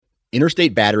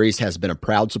Interstate Batteries has been a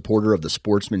proud supporter of the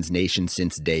Sportsman's Nation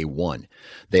since day one.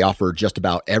 They offer just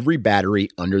about every battery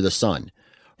under the sun,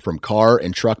 from car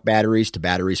and truck batteries to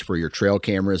batteries for your trail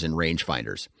cameras and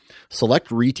rangefinders.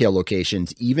 Select retail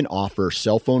locations even offer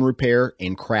cell phone repair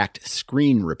and cracked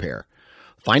screen repair.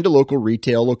 Find a local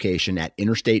retail location at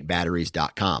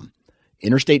interstatebatteries.com.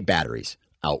 Interstate Batteries,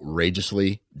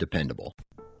 outrageously dependable.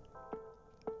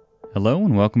 Hello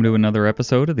and welcome to another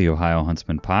episode of the Ohio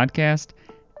Huntsman Podcast.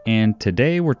 And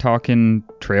today we're talking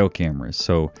trail cameras.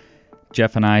 So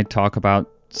Jeff and I talk about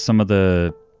some of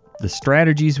the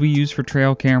strategies we use for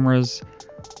trail cameras,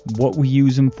 what we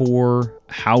use them for,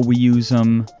 how we use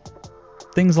them,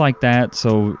 things like that.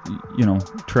 So,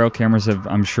 trail cameras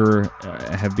I'm sure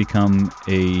have become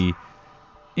a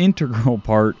integral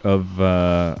part of,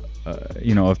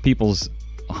 of people's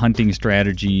hunting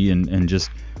strategy and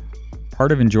just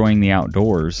part of enjoying the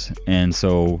outdoors. And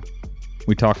so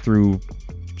we talk through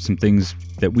some things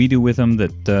that we do with them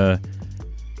that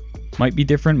might be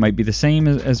different, might be the same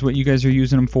as what you guys are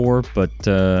using them for, but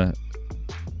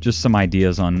just some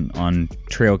ideas on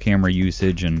trail camera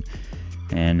usage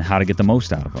and how to get the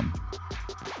most out of them.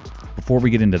 Before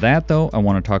we get into that, though, I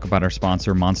want to talk about our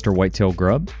sponsor, Monster Whitetail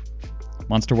Grub.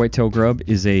 Monster Whitetail Grub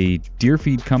is a deer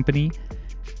feed company,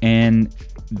 and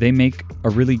they make a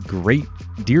really great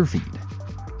deer feed.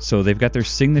 So they've got their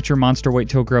signature Monster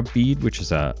Whitetail Grub feed, which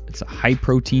is it's a high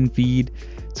protein feed.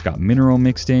 It's got mineral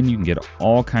mixed in. You can get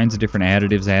all kinds of different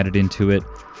additives added into it.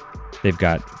 They've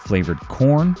got flavored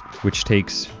corn, which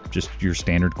takes just your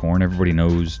standard corn. Everybody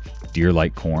knows deer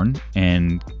like corn,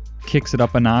 and kicks it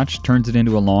up a notch, turns it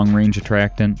into a long range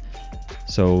attractant.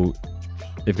 So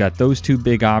they've got those two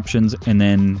big options, and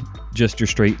then just your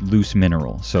straight loose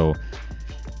mineral. So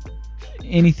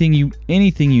anything you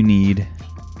need,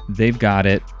 they've got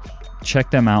it.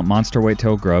 Check them out, Monster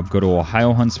Whitetail Grub. Go to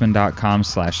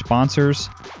ohiohuntsman.com/sponsors.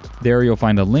 There you'll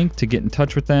find a link to get in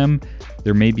touch with them.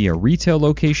 There may be a retail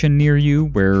location near you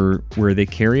where they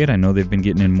carry it. I know they've been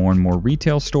getting in more and more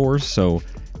retail stores, so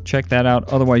check that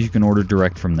out. Otherwise, you can order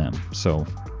direct from them. So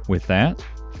with that,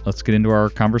 let's get into our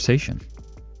conversation.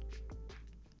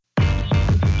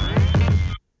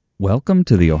 Welcome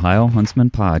to the Ohio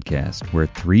Huntsman Podcast, where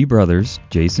three brothers,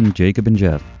 Jason, Jacob, and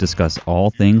Jeff, discuss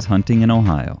all things hunting in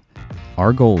Ohio.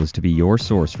 Our goal is to be your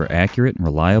source for accurate and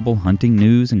reliable hunting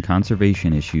news and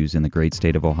conservation issues in the great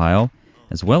state of Ohio,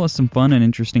 as well as some fun and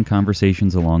interesting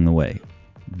conversations along the way.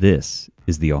 This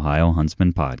is the Ohio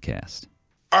Huntsman Podcast.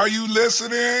 Are you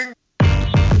listening?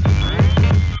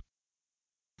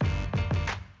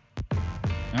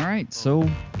 All right, so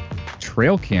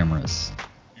trail cameras.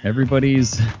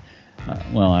 Everybody's...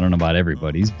 well, I don't know about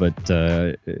everybody's, but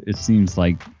it seems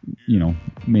like,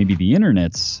 maybe the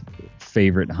internet's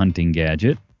favorite hunting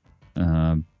gadget.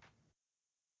 I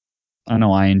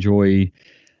know I enjoy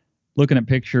looking at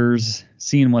pictures,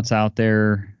 seeing what's out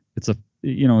there. It's a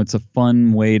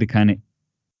fun way to kind of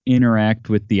interact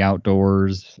with the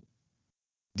outdoors,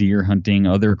 deer hunting,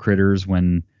 other critters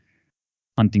when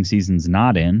hunting season's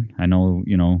not in. I know,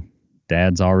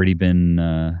 Dad's already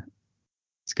been...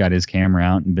 He's got his camera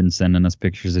out and been sending us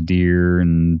pictures of deer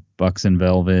and bucks and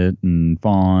velvet and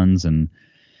fawns. And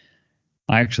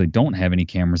I actually don't have any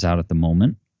cameras out at the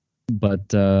moment,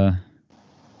 but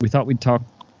we thought we'd talk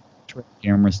trail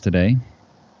cameras today.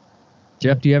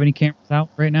 Jeff, do you have any cameras out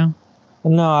right now?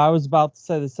 No, I was about to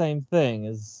say the same thing.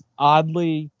 Is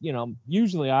oddly,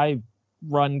 usually I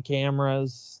run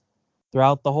cameras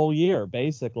throughout the whole year,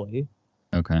 basically.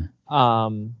 Okay.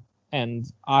 And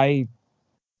I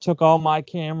took all my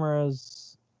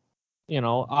cameras,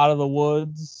 out of the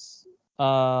woods.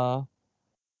 I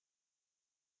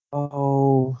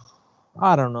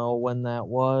don't know when that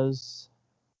was.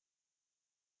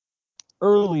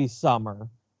 Early summer.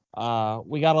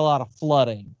 We got a lot of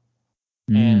flooding.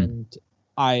 And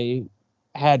I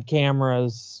had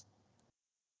cameras.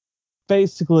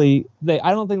 Basically,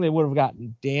 I don't think they would have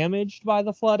gotten damaged by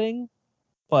the flooding,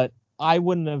 but I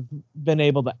wouldn't have been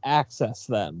able to access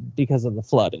them because of the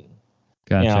flooding.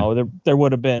 Gotcha. There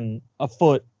would have been a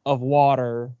foot of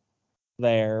water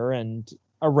there and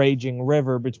a raging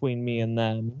river between me and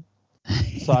them.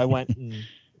 So I went and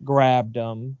grabbed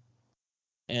them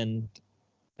and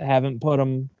haven't put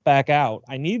them back out.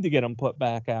 I need to get them put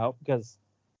back out because,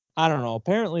 I don't know,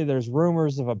 apparently there's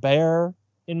rumors of a bear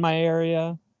in my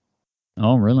area.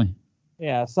 Oh, really?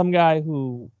 Yeah, some guy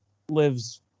who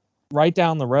lives right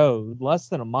down the road, less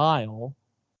than a mile,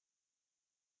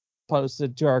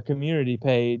 posted to our community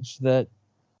page that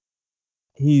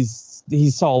he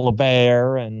saw a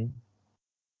bear, and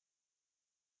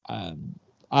I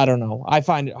don't know. I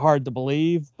find it hard to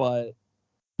believe, but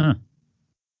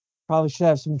Probably should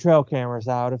have some trail cameras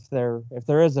out if there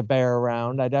is a bear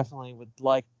around. I definitely would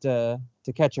like to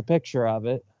catch a picture of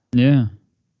it. Yeah.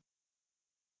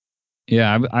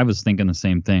 Yeah, I was thinking the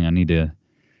same thing. I need to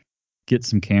get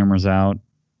some cameras out.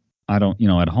 I don't,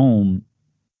 at home,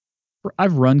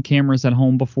 I've run cameras at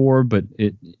home before, but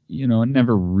it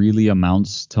never really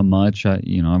amounts to much. I've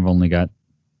only got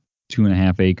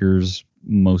 2.5 acres,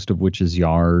 most of which is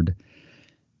yard.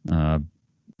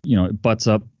 It butts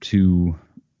up to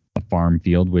a farm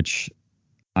field, which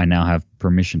I now have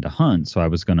permission to hunt. So I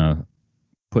was going to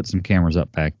put some cameras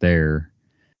up back there.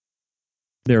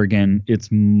 There again, it's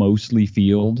mostly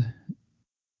field.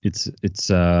 He's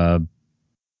got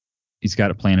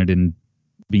it planted in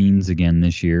beans again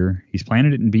this year. He's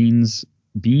planted it in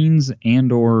beans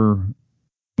and or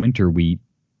winter wheat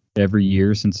every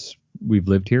year since we've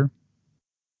lived here.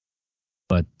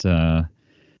 But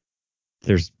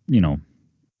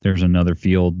there's another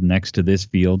field next to this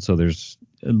field, so there's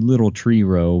a little tree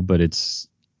row, but it's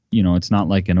not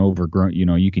like an overgrown,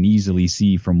 you can easily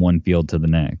see from one field to the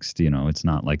next. It's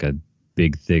not like a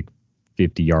big, thick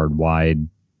 50-yard wide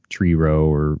tree row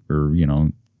or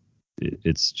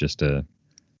it's just a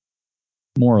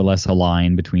more or less a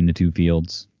line between the two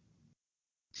fields.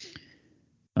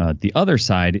 The other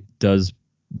side does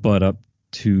butt up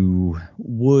to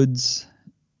woods,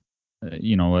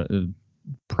 a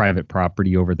private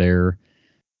property over there.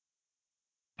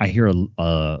 I hear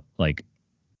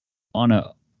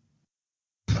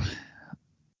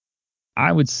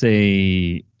I would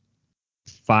say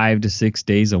 5 to 6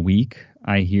 days a week,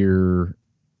 I hear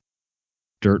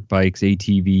dirt bikes,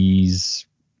 ATVs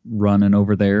running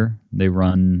over there. They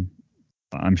run,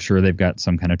 I'm sure they've got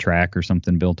some kind of track or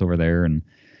something built over there. And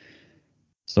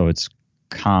so it's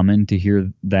common to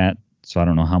hear that. So I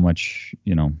don't know how much,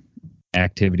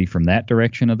 activity from that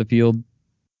direction of the field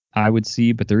I would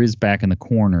see, but there is back in the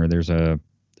corner, there's a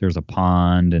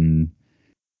pond and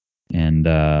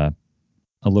a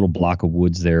little block of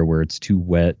woods there where it's too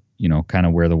wet, kind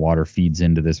of where the water feeds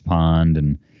into this pond,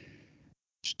 and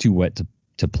it's too wet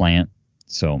to plant.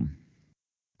 So I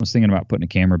was thinking about putting a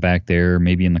camera back there,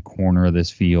 maybe in the corner of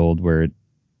this field where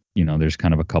there's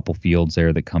kind of a couple fields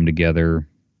there that come together,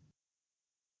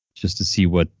 just to see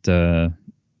what's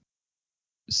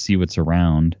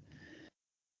around.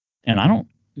 And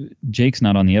Jake's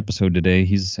not on the episode today.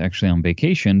 He's actually on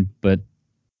vacation, but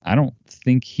I don't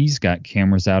think he's got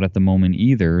cameras out at the moment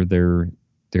either. They're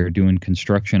doing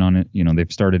construction on it.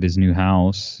 They've started his new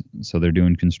house, so they're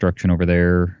doing construction over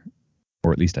there,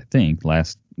 or at least I think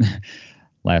last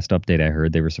update I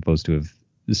heard they were supposed to have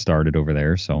started over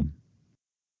there. So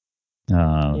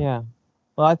yeah.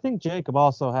 Well, I think Jacob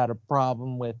also had a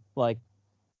problem with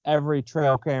every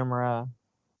trail camera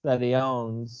that he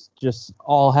owns just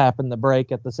all happened to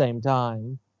break at the same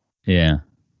time. Yeah.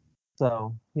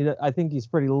 So I think he's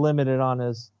pretty limited on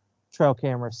his trail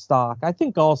camera stock. I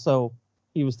think also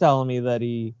he was telling me that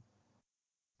he's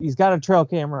got a trail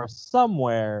camera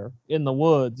somewhere in the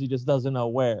woods. He just doesn't know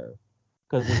where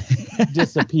because it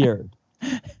disappeared.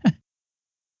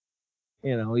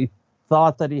 He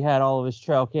thought that he had all of his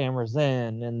trail cameras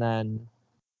in and then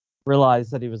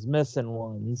realized that he was missing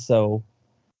one. So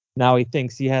now he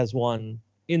thinks he has one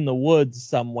in the woods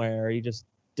somewhere. He just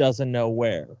doesn't know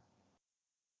where.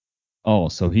 Oh,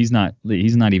 so he's not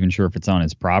even sure if it's on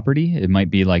his property. It might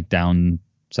be down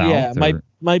south. Yeah,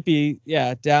 might be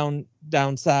down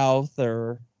south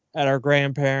or at our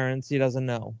grandparents. He doesn't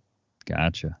know.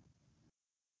 Gotcha.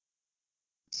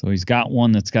 So he's got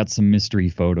one that's got some mystery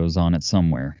photos on it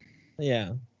somewhere.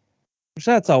 Yeah. Which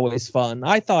that's always fun.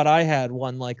 I thought I had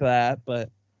one like that, but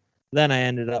then I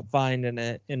ended up finding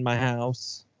it in my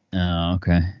house. Oh,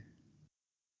 okay.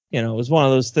 It was one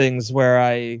of those things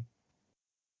where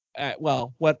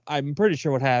what I'm pretty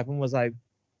sure what happened was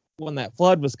when that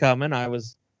flood was coming, I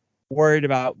was worried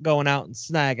about going out and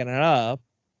snagging it up.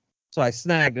 So I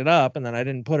snagged it up and then I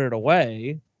didn't put it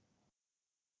away.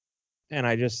 And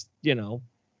I just,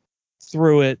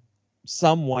 threw it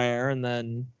somewhere. And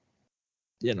then,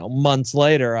 months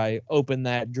later, I opened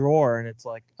that drawer and it's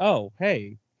like, oh,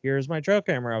 hey, here's my trail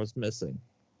camera I was missing.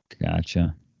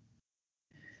 Gotcha.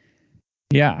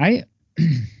 Yeah,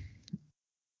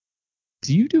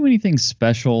 do you do anything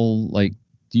special?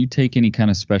 Do you take any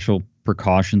kind of special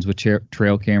precautions with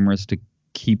trail cameras to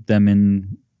keep them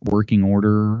in working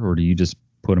order, or do you just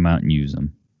put them out and use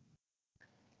them?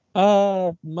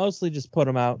 Mostly just put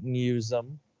them out and use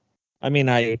them. I mean,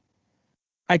 I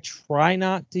try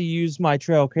not to use my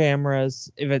trail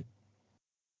cameras if it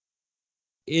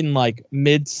in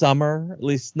midsummer, at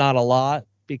least not a lot,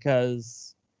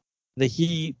 because the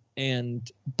heat and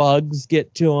bugs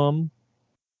get to them.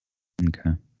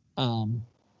 Okay.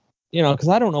 Because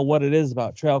I don't know what it is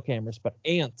about trail cameras, but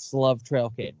ants love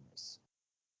trail cameras.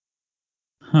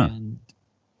 Huh. And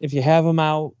if you have them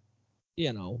out,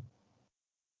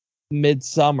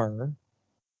 midsummer,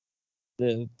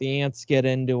 the ants get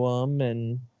into them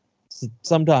and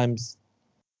sometimes,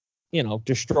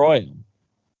 destroy them.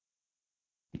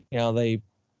 They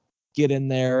get in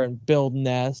there and build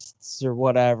nests or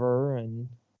whatever, and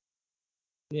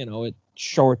it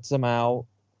shorts them out.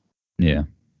 Yeah.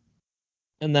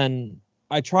 And then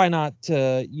I try not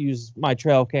to use my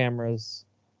trail cameras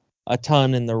a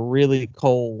ton in the really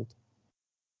cold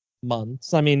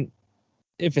months. I mean,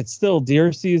 if it's still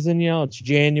deer season, it's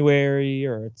January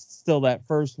or it's still that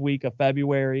first week of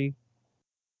February,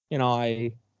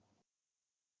 I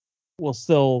will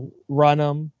still run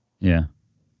them. Yeah.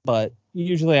 But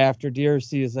usually after deer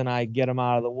season, I get them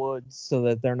out of the woods so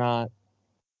that they're not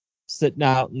sitting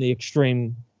out in the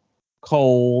extreme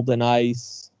cold and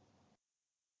ice.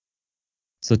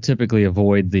 So typically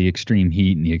avoid the extreme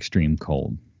heat and the extreme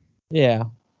cold. Yeah.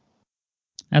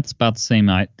 That's about the same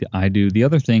I do. The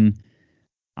other thing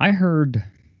I heard,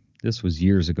 this was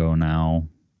years ago now,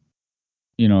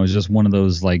 it's just one of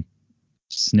those like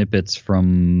snippets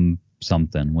from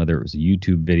something, whether it was a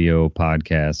YouTube video,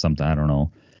 podcast, something, I don't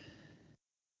know.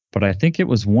 But I think it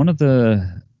was one of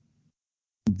the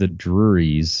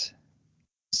Drurys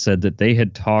said that they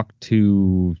had talked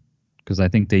to, because I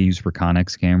think they use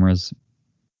Reconyx cameras.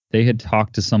 They had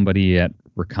talked to somebody at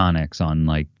Reconyx on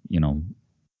like,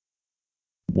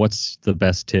 what's the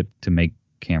best tip to make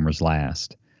cameras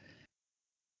last.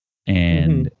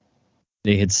 And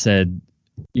they had said,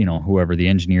 whoever the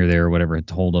engineer there or whatever had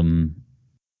told them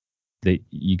that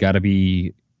you got to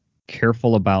be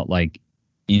careful about like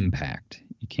impact.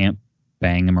 You can't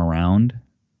bang them around.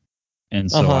 And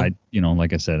so I,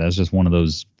 like I said, that's just one of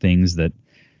those things that,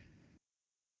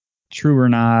 true or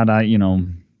not,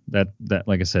 that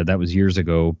like I said, that was years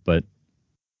ago, but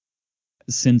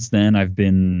since then I've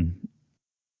been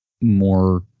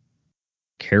more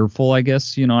careful, I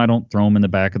guess. I don't throw them in the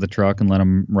back of the truck and let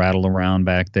them rattle around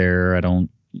back there. I don't,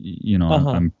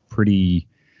 I'm pretty,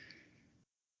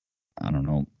 I don't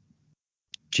know,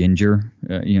 ginger,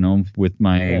 with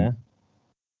my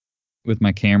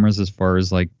cameras as far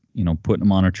as like, putting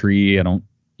them on a tree. I don't,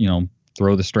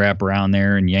 throw the strap around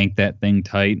there and yank that thing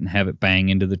tight and have it bang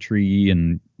into the tree.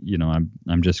 And,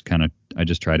 I'm just I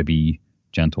just try to be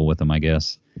gentle with them, I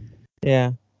guess.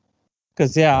 Yeah.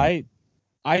 Cause I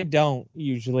don't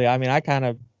usually, I kind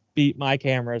of beat my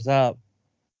cameras up,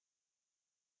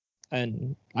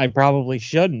 and I probably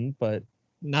shouldn't, but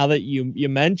now that you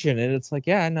mention it, it's like,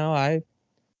 yeah, no, I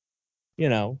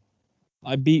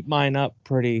beat mine up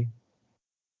pretty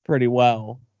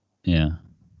well. Yeah.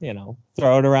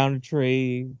 Throw it around a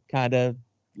tree, kind of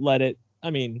let it,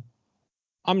 I'm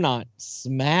not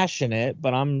smashing it,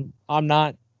 but I'm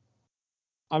not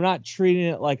treating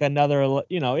it like another,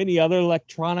 any other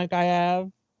electronic I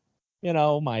have,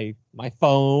 my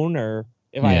phone, or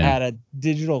if I had an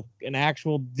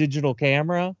actual digital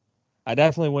camera, I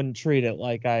definitely wouldn't treat it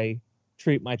like I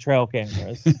treat my trail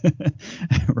cameras.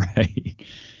 Right.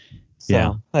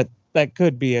 So that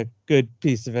could be a good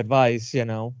piece of advice,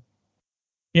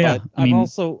 Yeah. But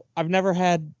I've never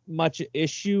had much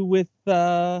issue with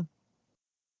my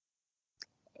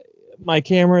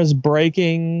cameras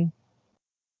breaking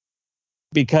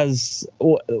because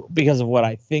of what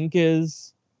I think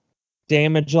is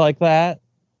damage like that.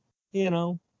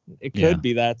 It could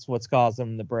be that's what's caused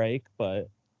them to break, but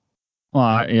well,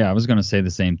 I was going to say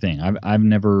the same thing. I've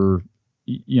never,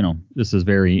 this is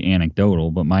very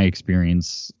anecdotal, but my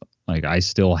experience, like I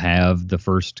still have the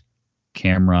first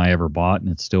camera I ever bought and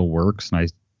it still works and I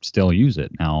still use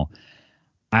it. Now,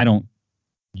 I don't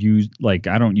use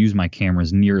my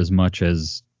cameras near as much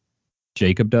as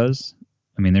Jacob does.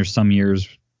 There's some years,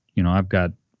 I've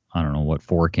got, I don't know,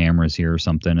 4 cameras here or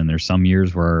something. And there's some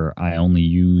years where I only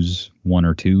use 1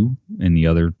 or 2 and the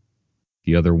other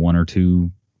 1 or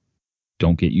 2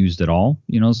 don't get used at all,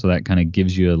 so that kind of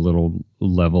gives you a little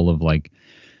level of like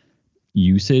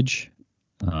usage.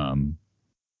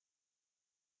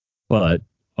 But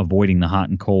avoiding the hot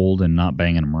and cold and not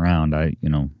banging them around, I've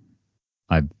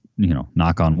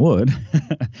knock on wood,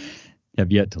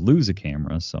 have yet to lose a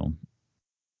camera. So,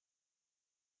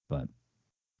 but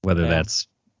whether that's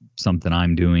something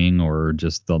I'm doing or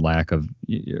just the lack of,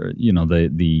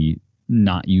 the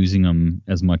not using them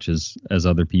as much as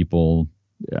other people,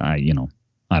 I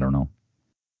don't know.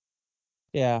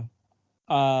 Yeah.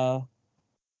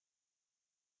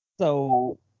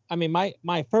 So,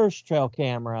 my first trail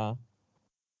camera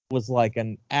was like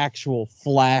an actual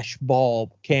flash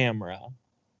bulb camera.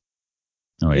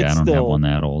 Oh yeah, It's I don't have still one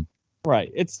that old.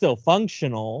 right. It's still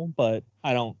functional, but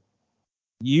I don't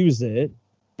use it.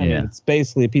 I mean, Yeah. it's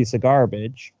basically a piece of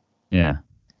garbage. Yeah.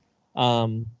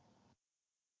 Um,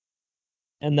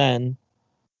 and then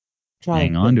trying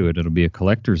Hang to on think. to it. It'll be a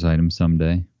collector's item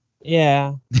someday.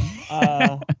 Yeah.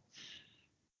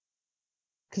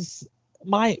 Because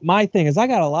my thing is I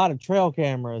got a lot of trail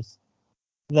cameras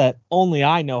that only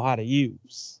I know how to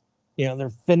use. You know, they're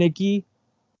finicky.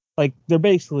 Like, they're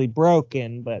basically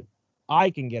broken, but I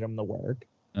can get them to work.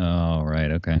 Oh,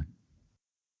 right. Okay.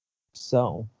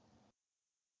 So,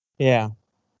 yeah.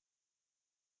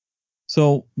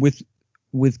 So with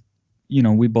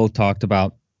we both talked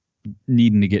about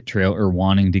needing to get trail or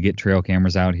wanting to get trail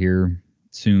cameras out here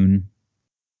soon.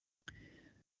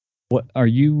 What are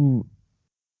you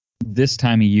this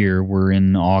time of year? We're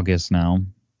in August now.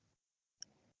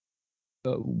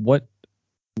 What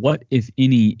if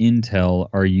any intel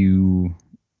are you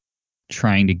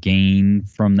trying to gain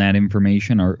from that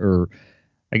information, or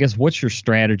I guess what's your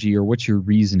strategy or what's your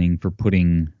reasoning for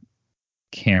putting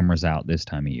cameras out this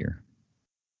time of year?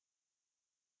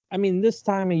 I mean, this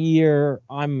time of year,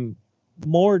 I'm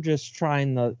more just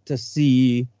trying to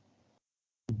see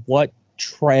what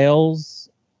trails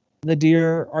the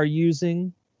deer are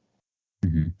using.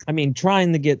 Mm-hmm. I mean,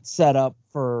 trying to get set up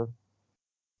for,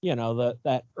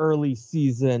 that early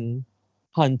season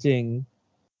hunting,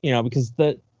 because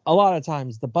a lot of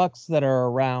times the bucks that are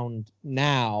around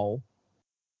now,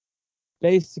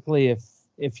 basically,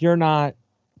 if you're not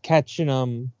catching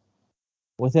them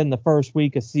within the first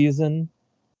week of season,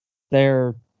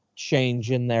 they're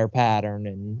changing their pattern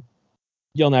and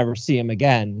you'll never see them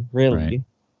again, really. Right.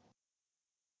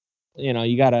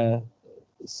 You gotta,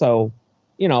 so,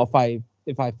 if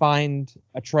I find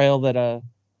a trail that a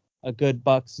good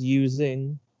buck's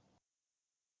using,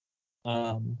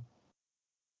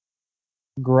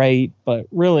 great, but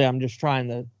really I'm just trying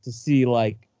to see,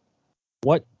 like,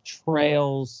 what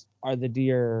trails are the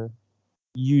deer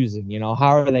using?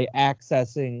 How are they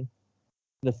accessing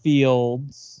the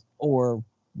fields or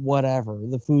whatever,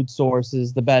 the food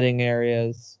sources, the bedding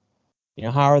areas?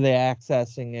 How are they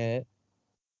accessing it?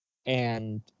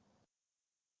 And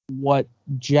what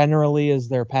generally is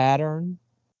their pattern?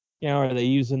 Are they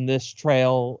using this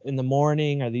trail in the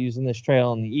morning? Are they using this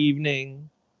trail in the evening?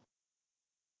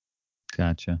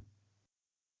 Gotcha.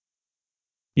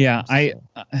 Yeah,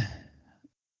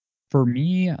 for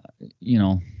me,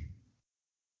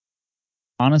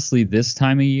 honestly, this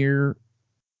time of year,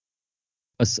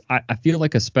 I feel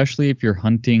like especially if you're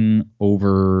hunting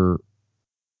over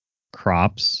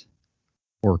crops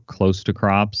or close to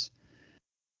crops,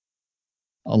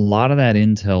 a lot of that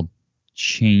intel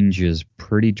changes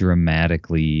pretty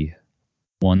dramatically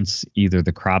once either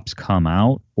the crops come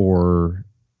out or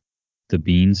the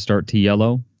beans start to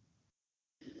yellow.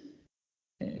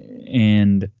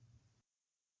 And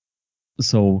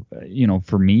so,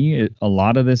 for me, a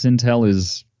lot of this intel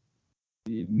is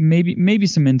maybe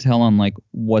some intel on like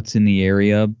what's in the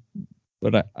area,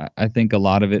 but I think a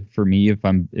lot of it for me, if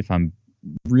I'm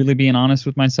really being honest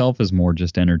with myself, is more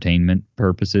just entertainment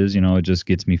purposes. It just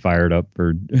gets me fired up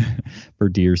for for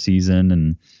deer season,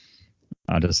 and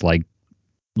I just like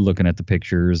looking at the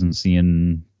pictures and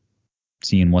seeing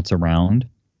what's around.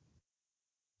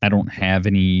 I don't have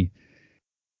any,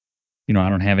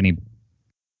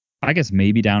 I guess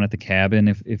maybe down at the cabin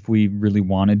if we really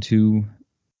wanted to.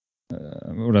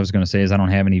 What I was going to say is I don't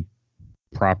have any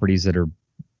properties that are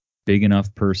big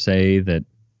enough per se that,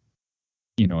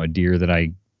 a deer that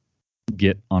I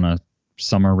get on a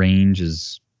summer range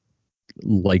is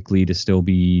likely to still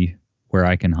be where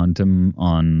I can hunt them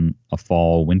on a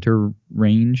fall winter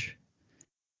range.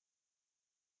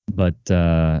 But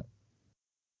I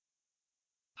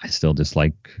still just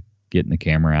like getting the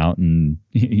camera out and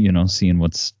seeing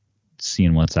what's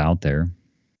out there.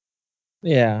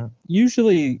 Yeah,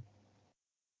 usually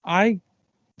I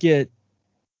get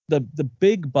the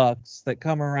big bucks that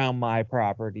come around my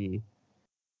property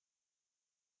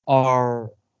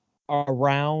are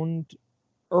around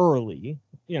early.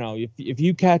 If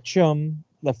you catch them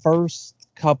the first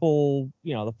couple,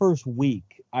 the first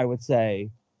week, I would say,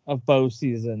 of bow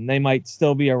season, they might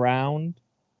still be around,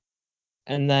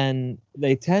 and then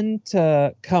they tend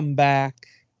to come back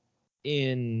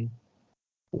in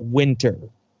winter.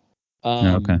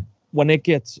 Okay. When it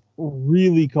gets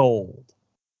really cold,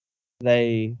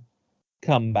 they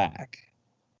come back.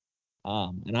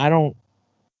 And I don't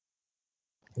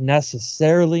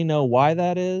necessarily know why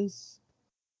that is.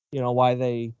 Why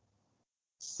they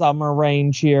summer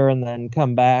range here and then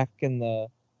come back in the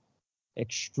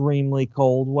extremely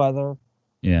cold weather.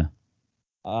 Yeah.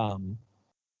 And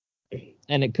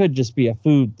and it could just be a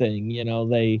food thing.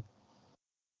 They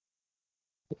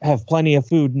have plenty of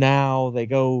food now. They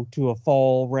go to a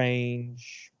fall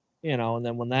range, and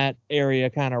then when that area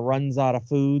kind of runs out of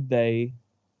food, they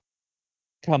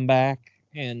come back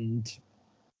and,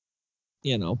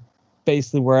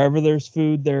 basically wherever there's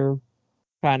food, they're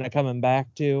kind of coming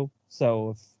back to.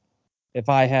 So if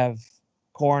I have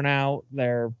corn out,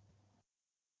 they're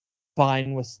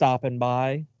fine with stopping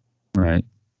by. Right.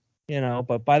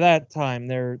 But by that time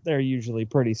they're usually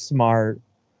pretty smart.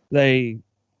 They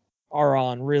are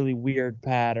on really weird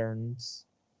patterns.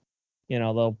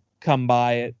 They'll come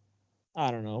by at,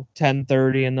 I don't know,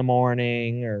 10:30 in the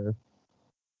morning, or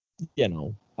I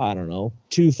don't know,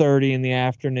 2:30 in the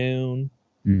afternoon.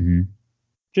 Mm-hmm.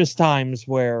 Just times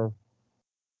where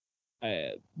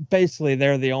basically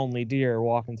they're the only deer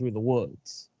walking through the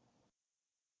woods.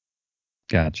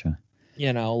 Gotcha.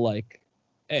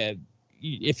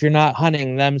 If you're not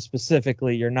hunting them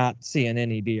specifically, you're not seeing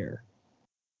any deer.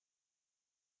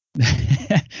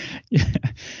 Yeah.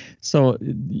 So,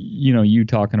 you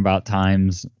talking about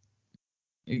times,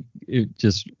 it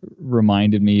just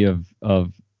reminded me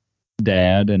of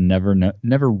Dad, and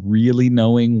never really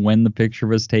knowing when the picture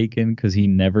was taken, because he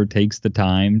never takes the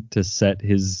time to set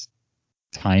his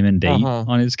time and date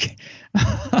on his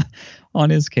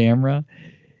on his camera.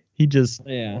 He just,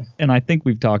 and I think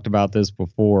we've talked about this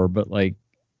before, but like,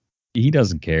 he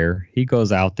doesn't care. He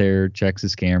goes out there, checks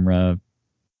his camera,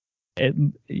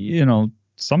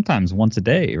 sometimes once a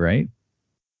day, right?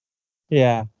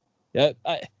 Yeah.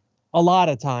 A lot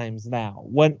of times now,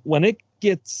 when it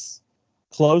gets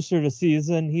closer to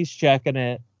season, he's checking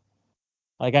it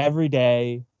like every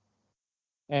day.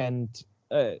 And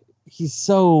he's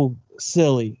so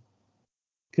silly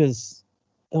because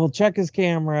he'll check his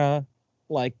camera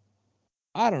like,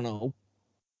 I don't know,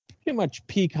 pretty much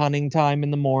peak hunting time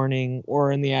in the morning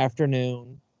or in the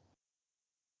afternoon.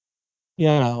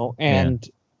 And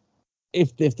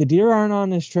if the deer aren't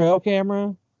on his trail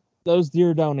camera, those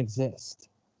deer don't exist.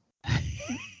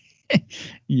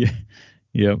 Yeah.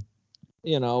 Yep.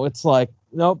 It's like,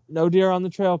 nope, no deer on the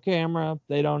trail camera,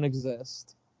 they don't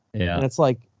exist. Yeah. And it's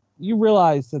like, you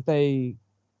realize that they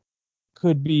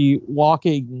could be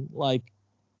walking like,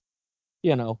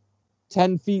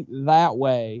 10 feet that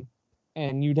way,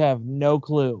 and you'd have no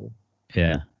clue.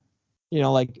 Yeah.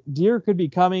 Like, deer could be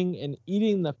coming and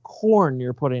eating the corn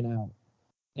you're putting out,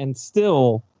 and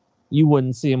still you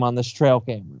wouldn't see him on this trail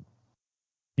camera.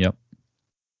 Yep.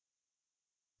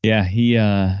 Yeah,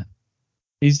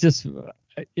 he's just,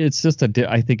 it's just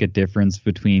I think a difference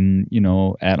between,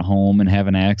 at home and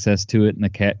having access to it, and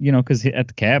the because at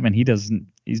the cabin he's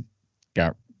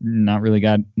not really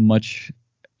got much.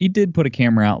 He did put a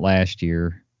camera out last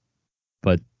year,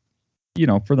 but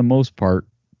for the most part,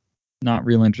 not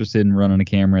real interested in running a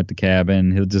camera at the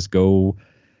cabin. He'll just go,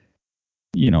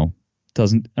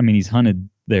 he's hunted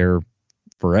there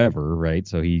forever, right?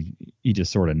 So he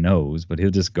just sort of knows, but he'll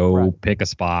just go pick a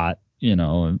spot,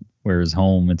 whereas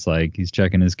home, it's like he's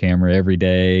checking his camera every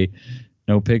day.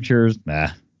 No pictures,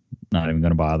 not even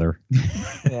gonna bother.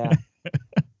 Yeah.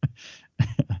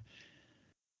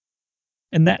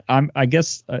 And that, I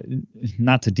guess,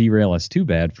 not to derail us too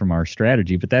bad from our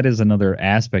strategy, but that is another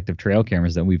aspect of trail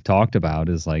cameras that we've talked about,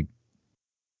 is like,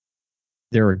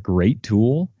 they're a great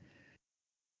tool,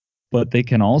 but they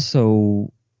can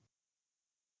also,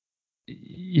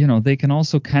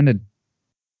 kind of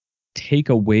take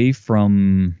away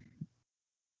from,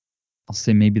 I'll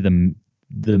say, maybe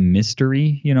the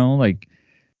mystery, like,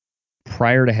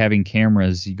 prior to having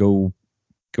cameras, you go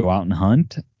out and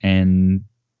hunt, and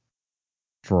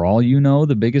for all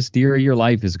the biggest deer of your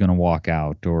life is going to walk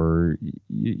out, or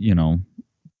 10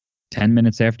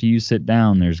 minutes after you sit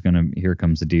down, here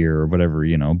comes a deer or whatever,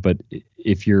 but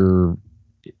if you're,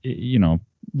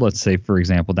 let's say, for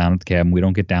example, down at the cabin, we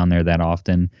don't get down there that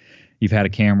often. You've had a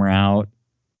camera out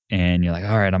and you're like,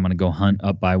 all right, I'm going to go hunt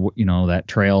up by, that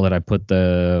trail that I put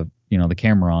the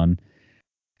camera on,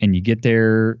 and you get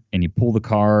there and you pull the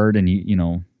card and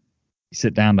you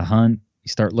sit down to hunt, you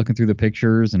start looking through the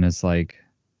pictures, and it's like,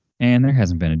 and there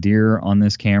hasn't been a deer on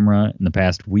this camera in the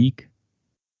past week.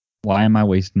 Why am I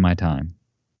wasting my time?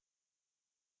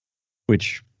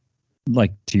 Which,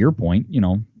 like, to your point,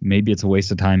 maybe it's a waste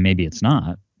of time, maybe it's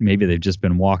not. Maybe they've just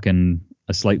been walking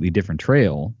a slightly different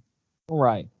trail.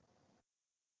 Right.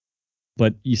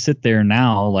 But you sit there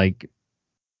now, like,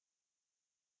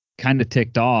 kind of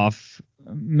ticked off,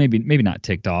 maybe not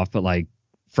ticked off, but like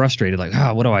frustrated, like,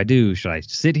 what do I do? Should I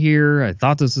sit here? I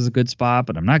thought this was a good spot,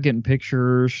 but I'm not getting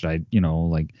pictures. Should I,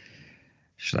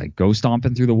 should I go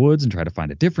stomping through the woods and try to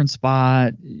find a different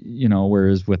spot?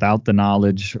 Whereas without the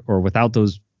knowledge, or without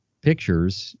those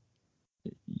pictures,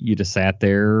 you'd have sat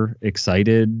there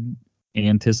excited,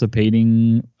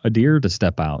 anticipating a deer to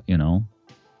step out, you know?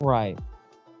 Right.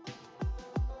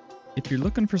 If you're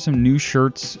looking for some new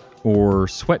shirts or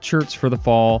sweatshirts for the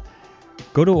fall,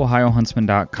 go to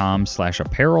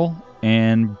ohiohuntsman.com/apparel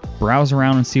and browse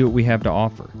around and see what we have to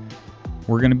offer.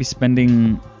 We're going to be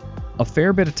spending a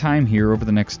fair bit of time here over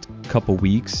the next couple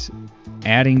weeks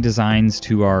adding designs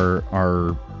to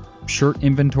our shirt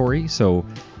inventory, so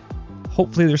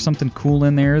hopefully there's something cool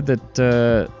in there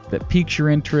that piques your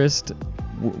interest.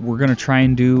 We're going to try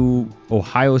and do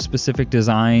Ohio-specific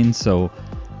designs, so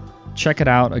check it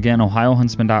out. Again,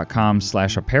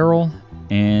 ohiohuntsman.com/apparel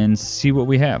and see what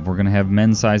we have. We're going to have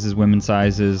men's sizes, women's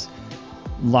sizes,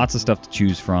 lots of stuff to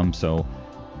choose from, so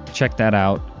check that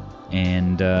out.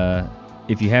 And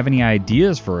if you have any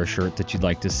ideas for a shirt that you'd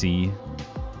like to see,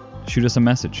 shoot us a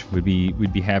message. We'd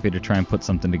be happy to try and put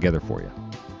something together for you.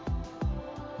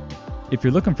 If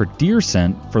you're looking for deer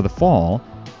scent for the fall,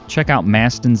 check out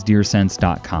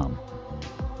MastonsDeerScents.com.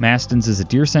 Mastons is a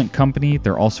deer scent company.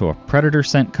 They're also a predator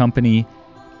scent company,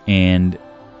 and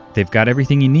they've got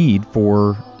everything you need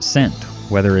for scent,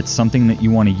 whether it's something that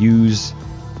you want to use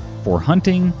for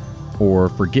hunting or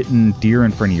for getting deer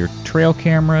in front of your trail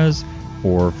cameras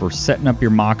or for setting up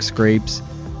your mock scrapes.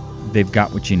 They've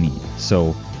got what you need.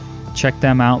 So check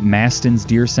them out,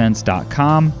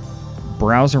 MastonsDeerScents.com.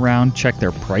 Browse around, check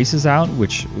their prices out,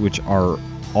 which are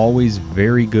always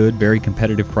very good, very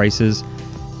competitive prices,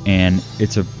 and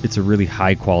it's a really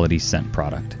high quality scent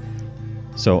product.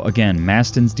 So again,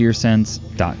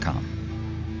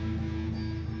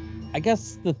 MastonsDeerScents.com. I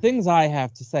guess the things I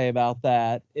have to say about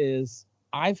that is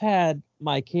I've had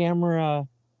my camera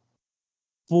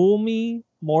fool me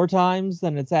more times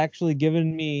than it's actually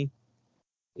given me,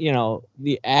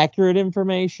 the accurate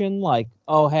information, like,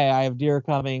 oh, hey, I have deer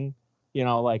coming,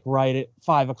 like right at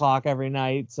 5 o'clock every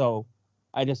night. So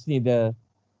I just need to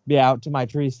be out to my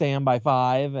tree stand by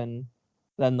 5 and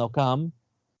then they'll come.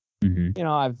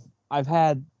 Mm-hmm. I've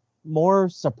had more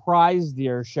surprise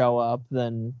deer show up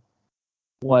than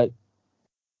what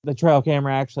the trail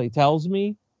camera actually tells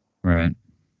me. Right.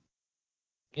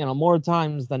 More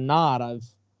times than not,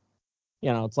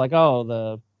 it's like,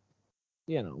 oh,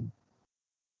 the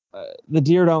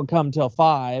deer don't come till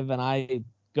 5 and I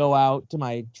go out to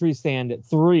my tree stand at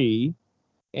 3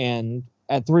 and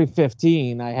at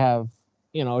 3:15 I have,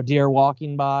 a deer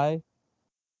walking by,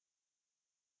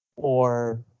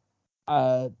 or,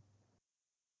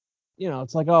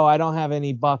 it's like, oh, I don't have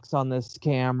any bucks on this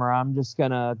camera. I'm just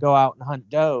going to go out and hunt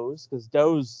does because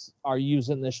does are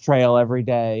using this trail every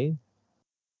day.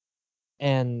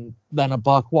 And then a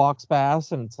buck walks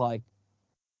past and it's like,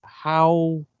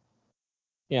 how,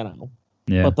 Yeah.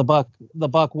 But the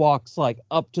buck walks like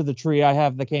up to the tree I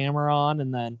have the camera on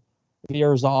and then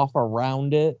veers off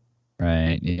around it.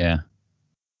 Right. Yeah.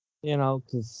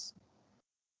 Because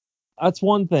that's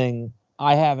one thing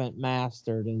I haven't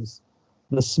mastered is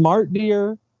the smart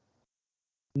deer.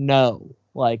 No,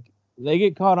 like they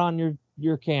get caught on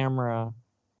your camera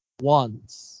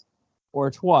once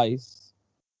or twice,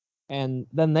 and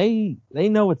then they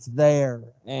know it's there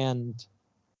and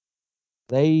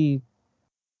they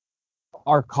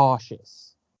are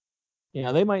cautious.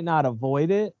 They might not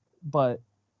avoid it, but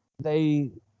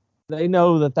they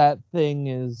know that thing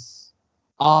is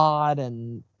odd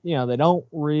and they don't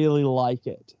really like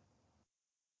it.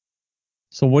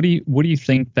 So what do you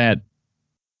think that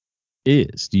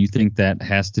is? Do you think that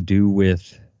has to do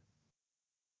with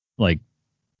like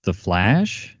the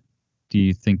flash? Do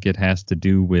you think it has to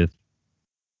do with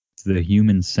the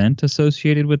human scent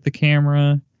associated with the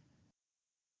camera?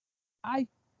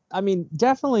 I mean,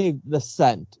 definitely the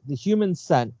scent, the human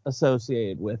scent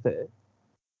associated with it.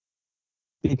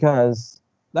 Because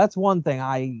that's one thing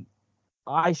I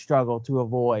struggle to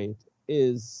avoid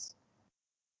is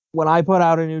when I put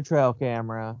out a new trail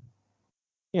camera.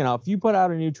 If you put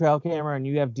out a new trail camera and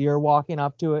you have deer walking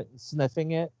up to it and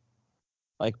sniffing it,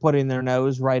 like putting their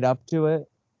nose right up to it,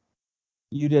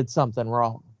 you did something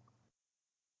wrong.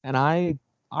 And I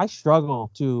struggle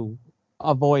to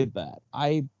avoid that.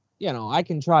 I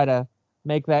can try to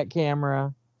make that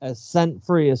camera as scent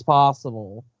free as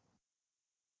possible,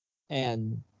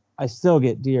 and I still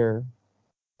get deer,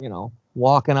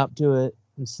 walking up to it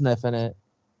and sniffing it.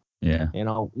 Yeah.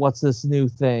 What's this new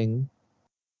thing?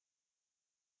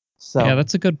 So yeah,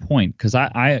 that's a good point, because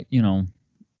I've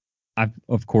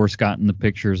of course gotten the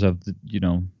pictures of the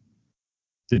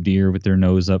deer with their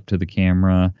nose up to the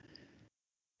camera.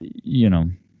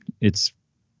 It's,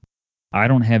 I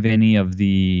don't have any of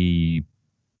the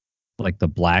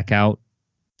blackout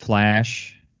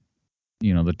flash,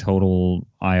 the total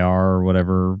IR or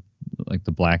whatever like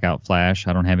the blackout flash.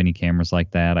 I don't have any cameras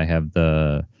like that. I have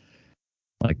the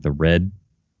red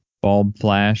bulb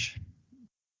flash,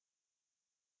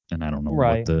 and I don't know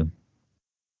what the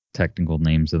technical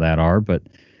names of that are, but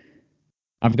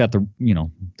I've got the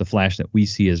flash that we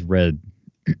see as red,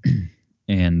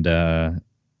 and I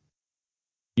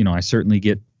certainly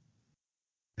get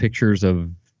pictures of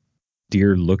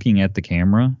deer looking at the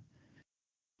camera.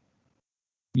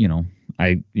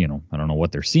 I don't know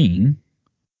what they're seeing,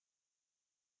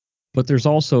 but there's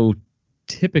also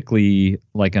typically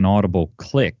like an audible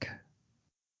click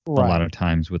a lot of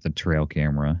times with a trail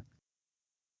camera.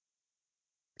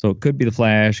 So it could be the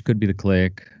flash, could be the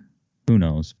click, who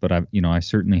knows? But I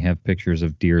certainly have pictures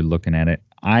of deer looking at it.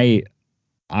 I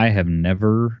have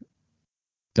never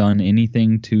done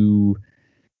anything to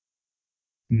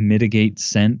mitigate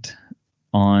scent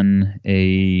on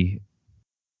a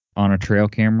trail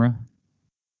camera.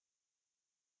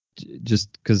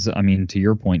 Just because, to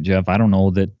your point, Jeff, I don't know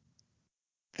that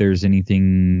there's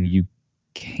anything you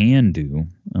can do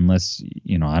unless,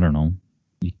 I don't know,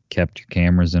 you kept your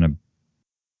cameras in a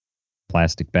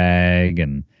plastic bag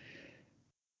and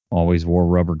always wore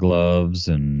rubber gloves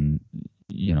and,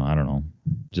 I don't know,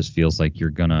 just feels like you're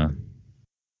gonna,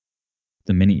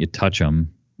 the minute you touch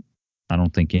them, I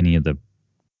don't think any of the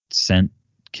scent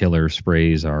killer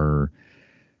sprays are,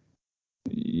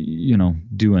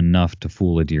 do enough to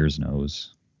fool a deer's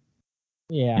nose.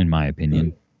 Yeah. In my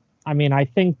opinion. I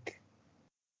think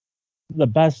the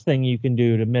best thing you can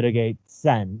do to mitigate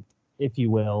scent, if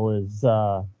you will, is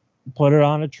put it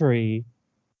on a tree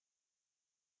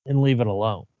and leave it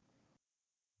alone.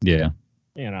 Yeah.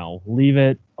 Leave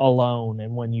it alone.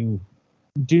 And when you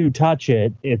do touch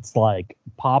it, it's like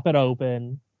pop it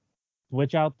open,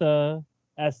 switch out the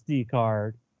SD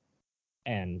card,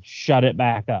 and shut it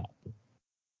back up.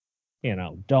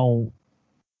 Don't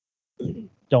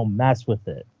mess with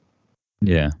it.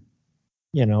 Yeah.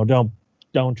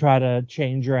 Don't try to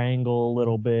change your angle a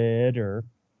little bit or,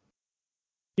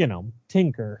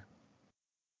 tinker.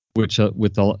 Which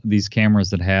with these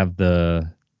cameras that have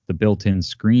the built-in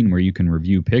screen where you can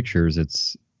review pictures,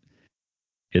 it's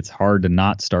hard to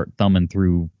not start thumbing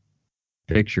through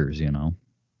pictures,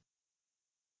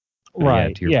 Right.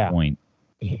 Yeah, to your point,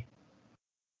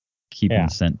 keeping the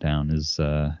scent down is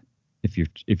if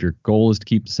your goal is to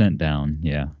keep the scent down,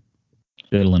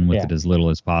 fiddling with it as little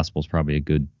as possible is probably a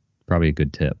good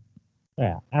tip.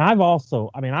 Yeah, and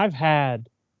I've had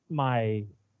my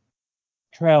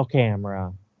trail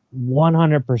camera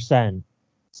 100%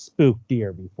 spook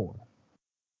deer before.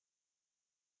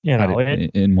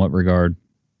 In what regard?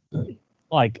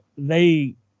 Like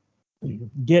they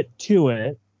get to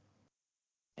it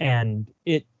and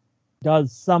it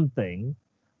does something,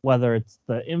 whether it's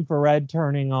the infrared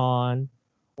turning on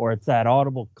or it's that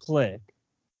audible click,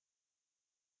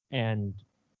 and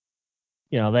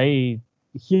they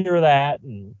hear that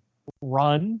and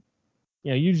run.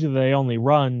 Usually they only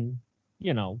run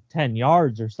 10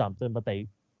 yards or something, but they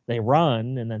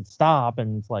run and then stop,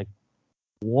 and it's like,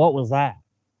 what was that?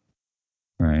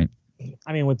 Right.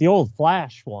 With the old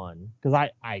flash one, because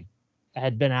I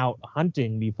had been out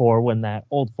hunting before when that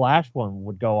old flash one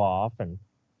would go off, and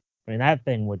that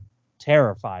thing would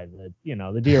terrify the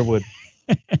deer would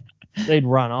they'd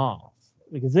run off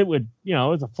because it would, it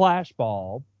was a flash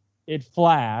bulb, it'd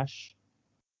flash,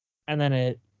 and then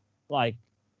it like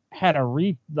had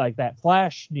that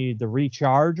flash needed to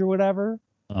recharge or whatever.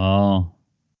 Oh.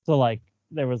 So like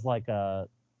there was like I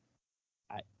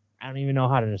don't even know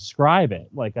how to describe it,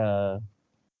 like a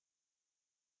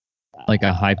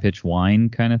high pitched whine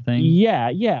kind of thing. Yeah.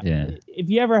 If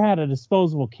you ever had a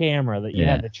disposable camera that you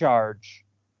had to charge,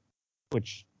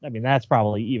 which that's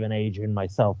probably even aging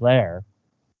myself there,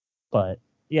 but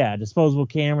a disposable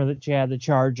camera that you had to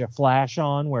charge a flash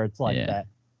on, where it's like that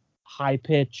high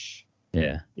pitch,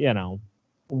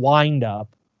 wind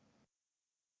up.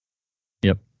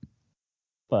 Yep.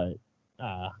 But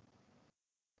I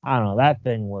don't know. That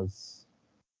thing was,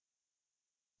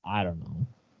 I don't know,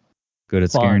 good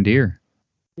at scaring deer.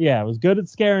 Yeah, it was good at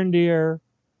scaring deer.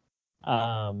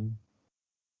 But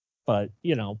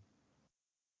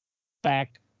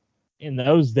back in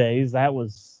those days, that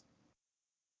was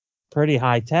pretty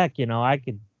high tech. I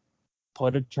could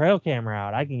put a trail camera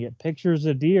out. I can get pictures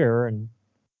of deer, and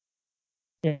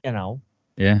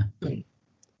Yeah. It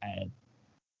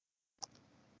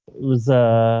was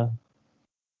a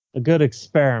good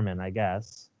experiment, I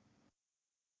guess.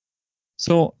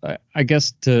 So I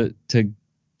guess to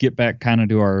get back kind of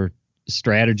to our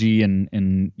strategy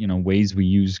and ways we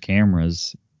use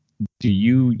cameras, do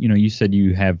you said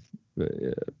you have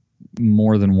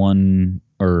more than one,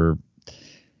 or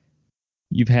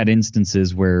you've had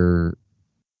instances where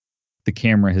the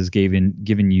camera has given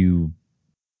you,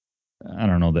 I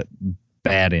don't know that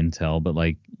bad intel, but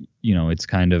like, it's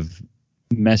kind of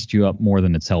messed you up more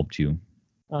than it's helped you.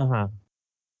 Uh-huh.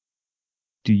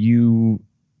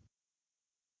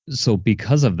 So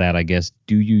because of that, I guess,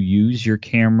 do you use your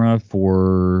camera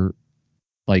for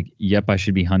like, yep, I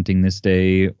should be hunting this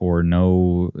day, or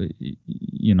no,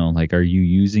 like, are you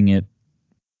using it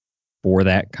for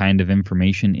that kind of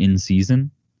information in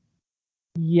season?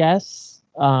 Yes.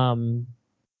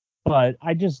 But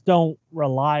I just don't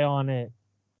rely on it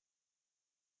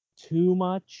too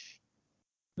much.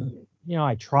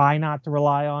 I try not to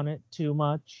rely on it too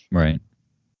much. Right.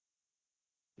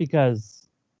 Because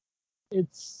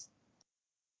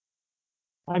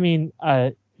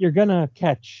you're gonna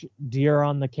catch deer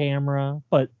on the camera,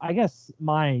 but I guess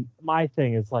my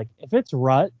thing is like, if it's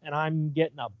rut and I'm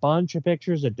getting a bunch of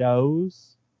pictures of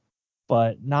does,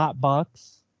 but not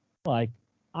bucks, like,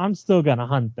 I'm still gonna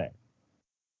hunt there.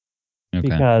 Okay.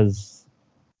 Because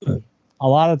a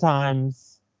lot of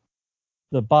times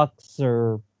the bucks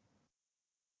are,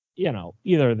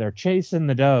 either they're chasing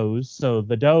the does, so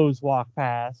the does walk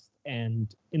past,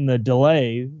 and in the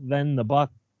delay, then the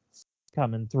buck's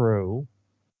coming through.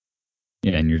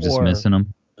 Yeah, and you're just missing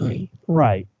them.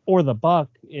 Right. Or the buck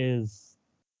is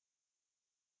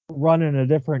running a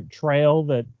different trail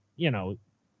that,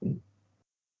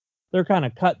 they're kind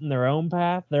of cutting their own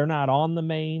path. They're not on the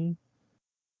main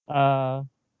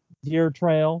deer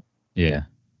trail. Yeah.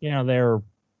 They're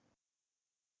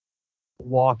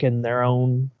walking their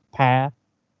own path.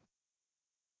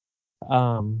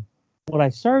 What I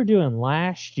started doing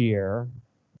last year,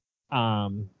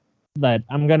 that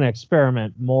I'm going to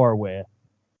experiment more with,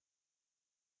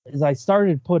 is I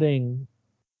started putting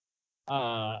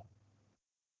my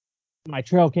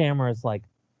trail cameras like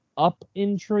up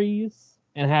in trees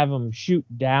and have them shoot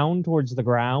down towards the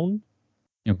ground.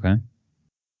 Okay.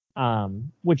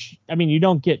 Which, you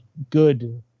don't get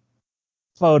good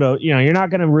photo. You're not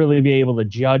going to really be able to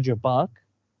judge a buck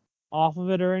off of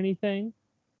it or anything.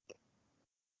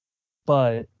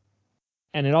 And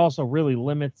it also really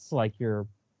limits like your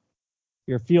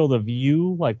field of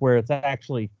view, like where it's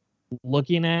actually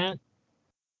looking at.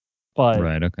 But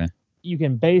right, okay. You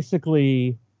can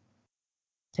basically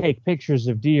take pictures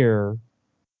of deer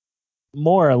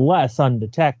more or less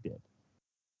undetected.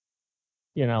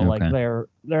 Okay. Like they're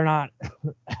not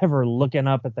ever looking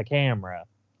up at the camera.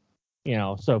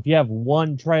 So if you have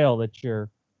one trail that you're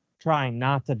trying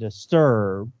not to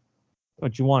disturb,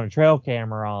 but you want a trail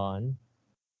camera on.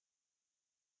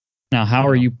 Now, how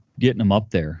are you getting them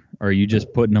up there? Are you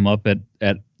just putting them up at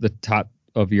the top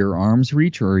of your arm's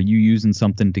reach, or are you using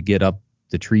something to get up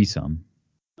the tree some?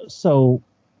 So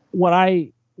what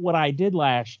I did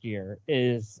last year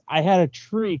is I had a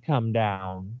tree come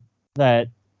down that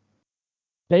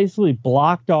basically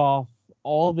blocked off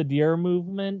all the deer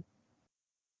movement.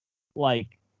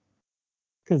 Like,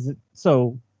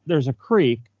 so there's a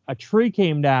creek, a tree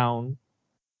came down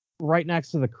right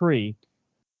next to the creek,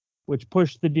 which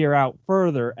pushed the deer out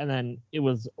further, and then it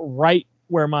was right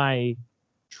where my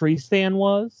tree stand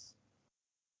was.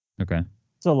 Okay.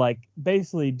 So like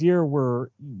basically deer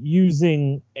were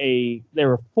they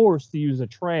were forced to use a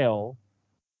trail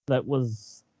that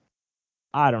was,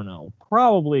 I don't know,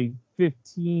 probably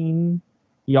 15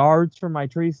 yards from my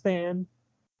tree stand.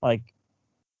 Like,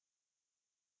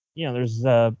 there's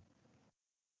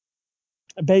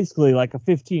basically like a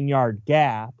 15-yard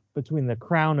gap between the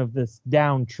crown of this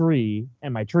down tree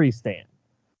and my tree stand.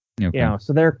 Okay.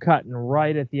 So they're cutting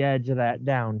right at the edge of that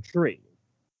down tree.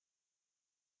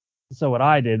 So what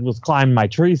I did was climb my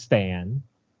tree stand,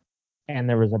 and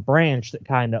there was a branch that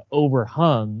kind of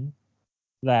overhung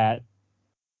that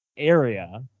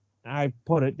area. I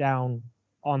put it down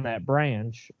on that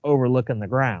branch overlooking the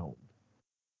ground.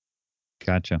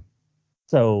 Gotcha.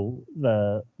 So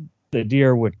the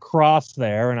deer would cross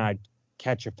there, and I'd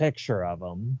catch a picture of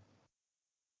them,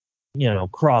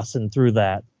 crossing through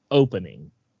that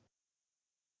opening.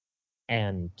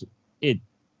 And it,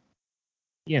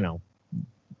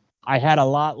 I had a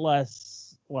lot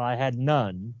less, I had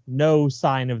no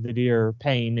sign of the deer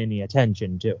paying any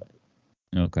attention to it.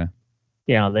 Okay.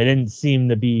 They didn't seem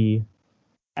to be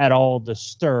at all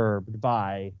disturbed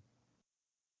by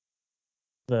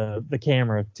the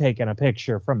camera taking a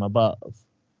picture from above.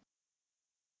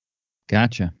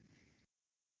 Gotcha.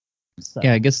 So.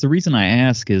 Yeah, I guess the reason I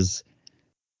ask is,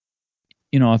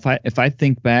 if I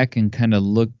think back and kind of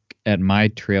look at my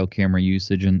trail camera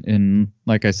usage, and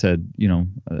like I said,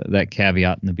 that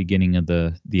caveat in the beginning of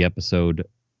the episode,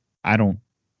 I don't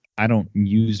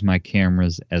use my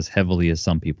cameras as heavily as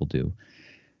some people do.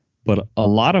 But a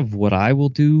lot of what I will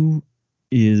do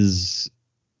is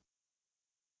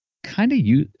kind of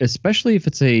use, especially if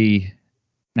it's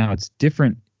now it's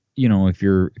different, if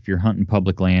you're hunting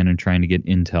public land and trying to get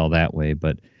intel that way,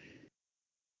 but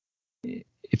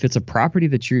if it's a property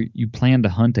that you plan to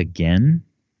hunt again,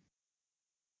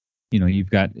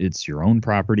 it's your own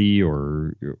property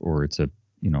or it's a,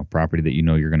 property that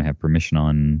you're going to have permission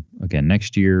on again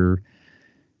next year.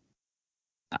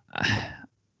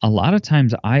 A lot of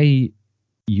times I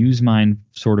use mine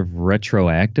sort of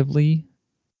retroactively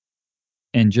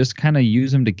and just kind of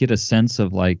use them to get a sense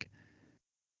of like,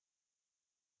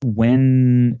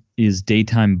 when is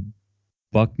daytime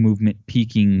buck movement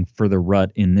peaking for the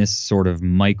rut in this sort of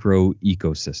micro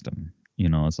ecosystem?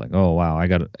 It's like, oh, wow, I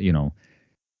got,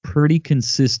 pretty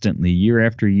consistently year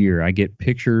after year, I get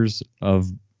pictures of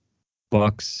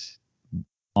bucks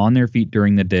on their feet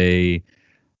during the day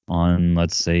on,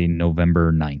 let's say,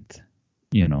 November 9th,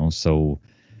 so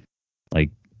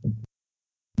like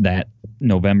that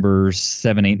November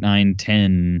 7, 8, 9,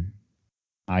 10,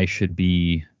 I should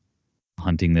be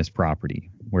hunting this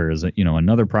property. Whereas,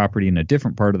 another property in a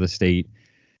different part of the state,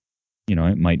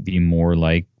 it might be more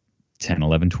like 10,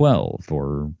 11, 12,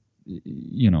 or,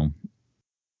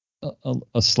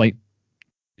 a slight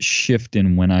shift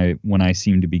in when I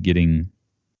seem to be getting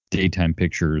daytime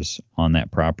pictures on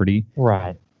that property.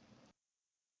 Right.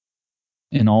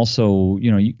 And also,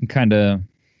 you can kind of,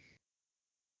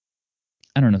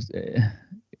 I don't know,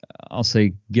 I'll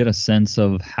say get a sense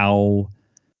of how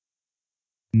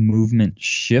movement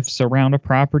shifts around a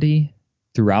property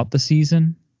throughout the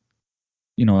season.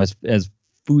 As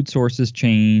food sources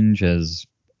change, as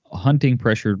hunting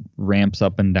pressure ramps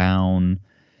up and down,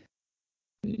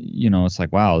 it's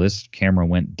like, wow, this camera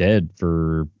went dead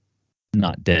for,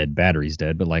 not dead, battery's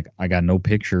dead, but like I got no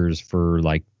pictures for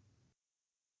like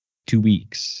 2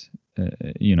 weeks,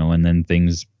 and then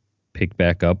things pick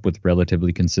back up with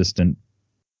relatively consistent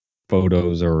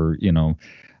photos, or,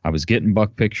 I was getting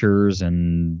buck pictures,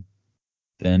 and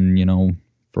then,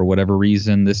 for whatever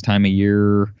reason, this time of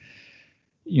year,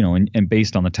 and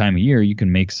based on the time of year, you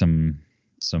can make some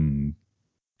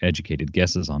educated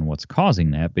guesses on what's causing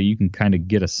that, but you can kind of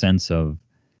get a sense of,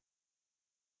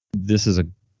 this is a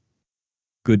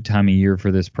good time of year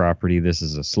for this property, this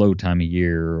is a slow time of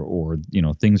year, or,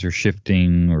 things are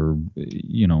shifting, or,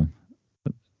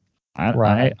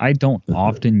 Right. I don't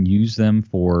often use them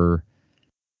for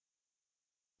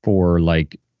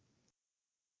like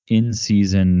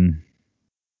in-season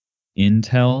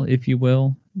intel, if you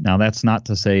will. Now, that's not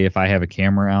to say if I have a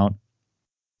camera out,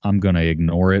 I'm going to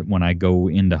ignore it when I go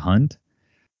in to hunt.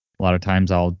 A lot of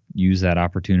times I'll use that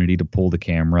opportunity to pull the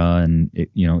camera, and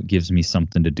it gives me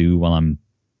something to do while I'm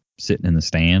sitting in the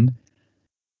stand.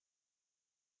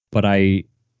 But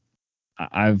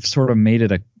I've sort of made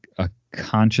it a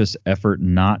conscious effort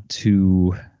not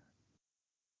to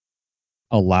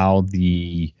allow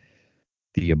the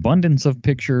abundance of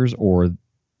pictures, or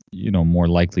more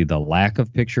likely the lack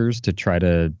of pictures, to try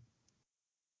to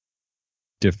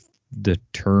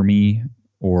deter me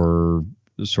or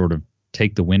sort of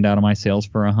take the wind out of my sails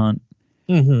for a hunt.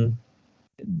 Mm-hmm.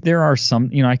 There are some,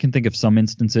 I can think of some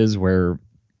instances where,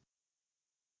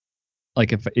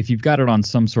 like if you've got it on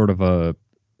some sort of a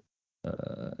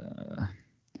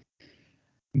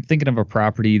I'm thinking of a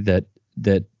property that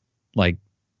like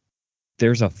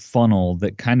there's a funnel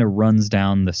that kind of runs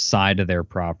down the side of their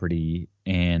property,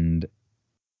 and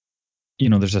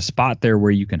there's a spot there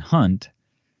where you can hunt.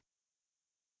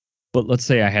 But let's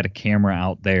say I had a camera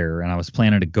out there and I was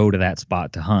planning to go to that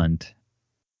spot to hunt,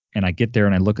 and I get there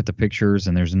and I look at the pictures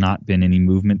and there's not been any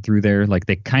movement through there. Like,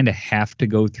 they kind of have to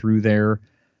go through there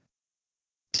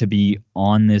to be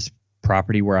on this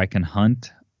property where I can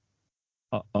hunt.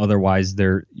 Otherwise,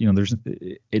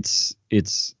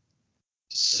 it's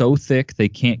so thick they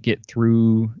can't get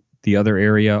through the other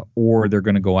area, or they're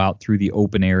going to go out through the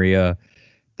open area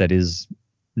that is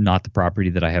not the property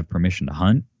that I have permission to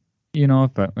hunt.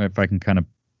 If I can kind of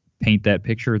paint that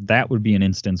picture, that would be an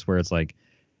instance where it's like,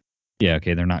 yeah,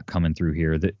 okay, they're not coming through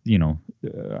here. That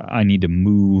I need to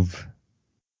move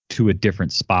to a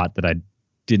different spot that I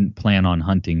didn't plan on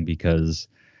hunting, because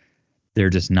they're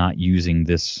just not using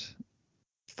this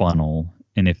funnel.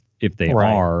 And if they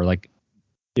Right. are, like,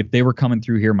 if they were coming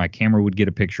through here, my camera would get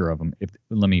a picture of them.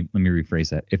 Let me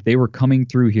rephrase that. If they were coming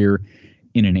through here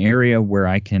in an area where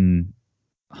I can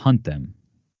hunt them,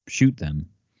 shoot them,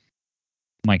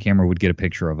 my camera would get a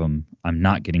picture of them. I'm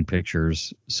not getting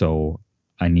pictures, so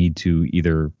I need to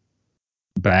either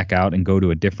back out and go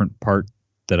to a different part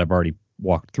that I've already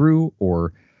walked through,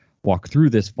 or walk through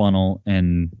this funnel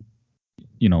and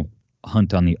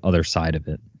hunt on the other side of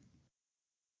it.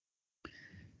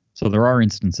 So there are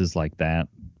instances like that,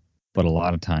 but a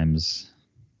lot of times,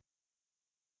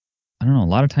 I don't know, a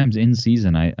lot of times in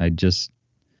season, I don't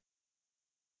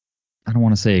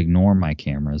want to say ignore my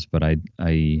cameras, but I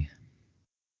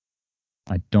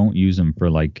don't use them for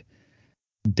like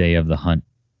day of the hunt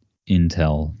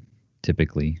intel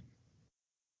typically.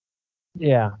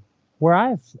 Yeah. Where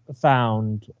I've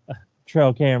found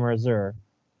trail cameras are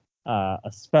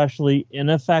especially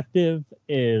ineffective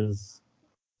is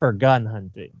for gun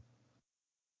hunting.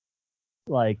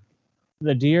 Like,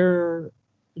 the deer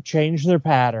change their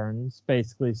patterns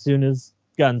basically as soon as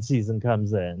gun season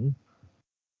comes in.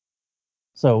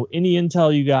 So any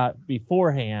intel you got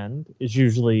beforehand is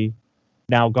usually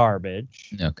now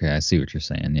garbage. Okay, I see what you're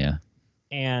saying. Yeah.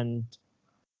 And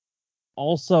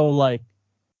also, like,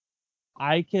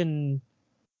 I can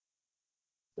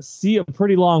see a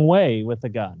pretty long way with a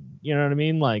gun. You know what I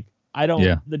mean? Like,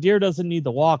 the deer doesn't need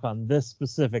to walk on this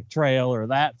specific trail or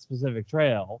that specific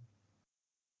trail.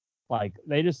 Like,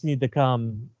 they just need to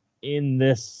come in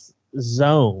this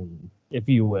zone, if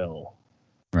you will.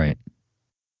 Right.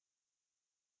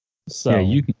 So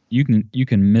yeah, you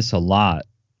can miss a lot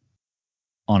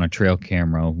on a trail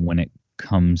camera when it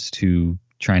comes to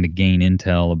trying to gain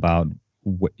intel about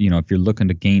if you're looking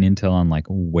to gain intel on like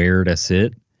where to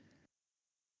sit,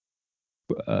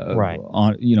 right,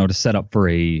 on to set up for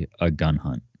a gun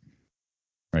hunt.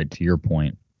 Right, to your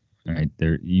point. Right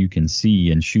there, you can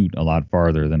see and shoot a lot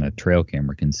farther than a trail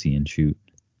camera can see and shoot.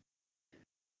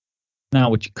 Now,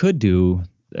 what you could do,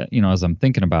 as I'm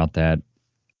thinking about that,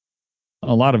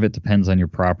 a lot of it depends on your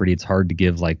property. It's hard to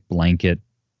give like blanket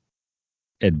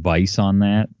advice on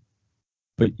that,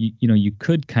 but you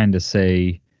could kind of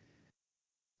say,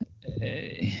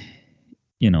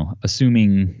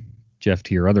 assuming, Jeff,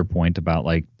 to your other point about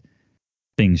like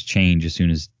things change as soon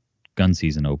as gun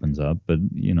season opens up, but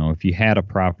if you had a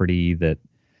property that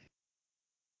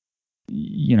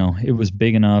it was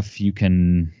big enough, you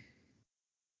can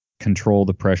control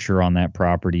the pressure on that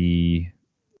property,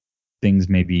 things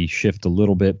maybe shift a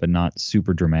little bit but not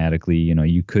super dramatically.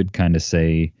 You could kind of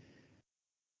say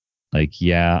like,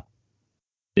 yeah,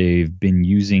 they've been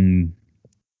using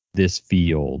this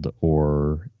field,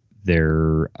 or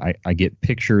I get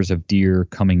pictures of deer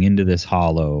coming into this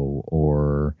hollow,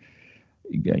 or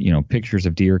pictures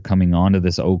of deer coming onto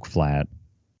this oak flat.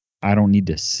 I don't need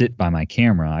to sit by my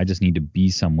camera. I just need to be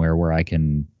somewhere where I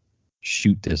can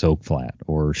shoot this oak flat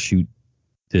or shoot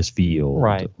this field,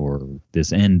 right, or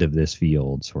this end of this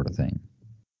field, sort of thing.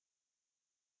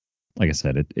 Like I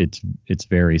said, it's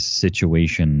very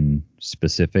situation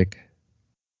specific,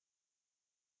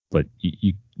 but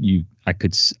I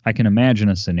can imagine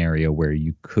a scenario where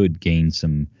you could gain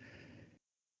some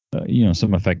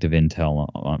some effective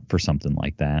intel for something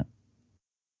like that.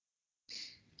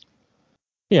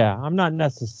 Yeah, I'm not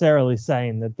necessarily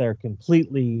saying that they're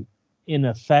completely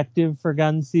ineffective for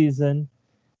gun season,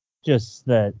 just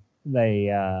that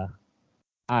they I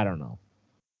don't know.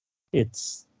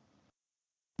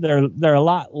 They're a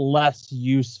lot less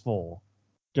useful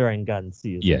during gun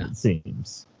season, yeah. It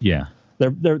seems. Yeah.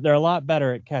 They're a lot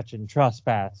better at catching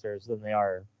trespassers than they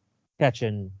are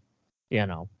catching,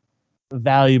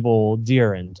 valuable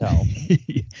deer intel.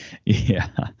 Yeah.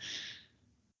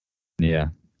 Yeah.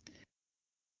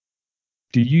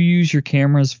 Do you use your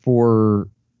cameras for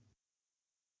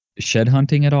shed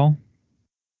hunting at all?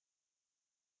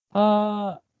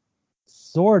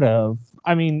 Sort of.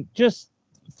 I mean, just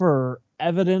for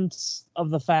evidence of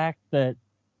the fact that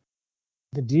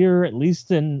the deer, at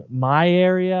least in my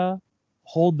area,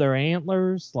 hold their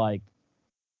antlers like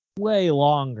way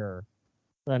longer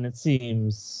than it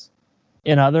seems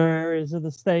in other areas of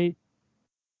the state.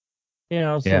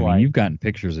 Yeah, I mean, you've gotten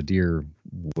pictures of deer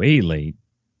way late.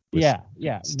 Yeah,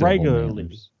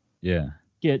 regularly. Yeah.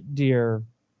 Get deer,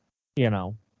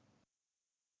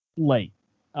 late.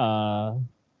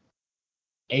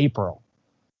 April.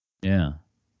 Yeah.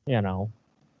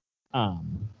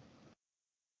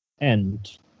 And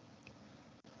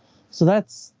so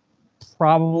that's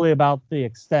probably about the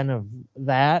extent of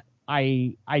that.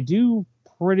 I do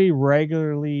pretty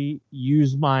regularly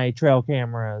use my trail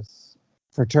cameras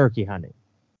for turkey hunting.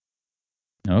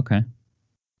 Okay.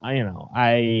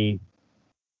 I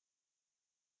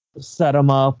set them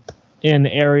up in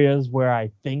areas where I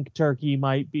think turkey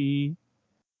might be,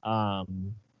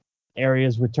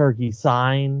 areas with turkey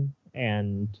sign,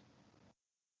 and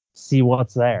see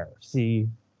what's there, see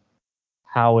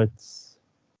how it's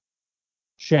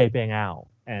shaping out.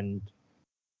 And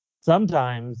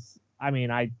sometimes, I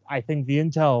think the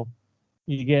intel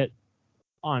you get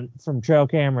from trail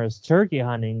cameras turkey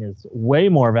hunting is way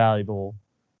more valuable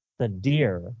than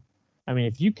deer. I mean,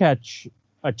 if you catch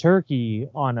a turkey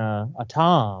on a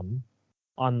tom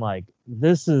on like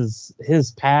this is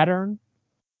his pattern,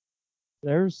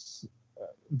 there's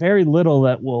very little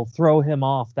that will throw him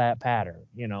off that pattern.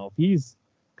 You know, if he's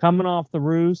coming off the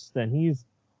roost, then he's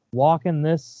walking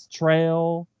this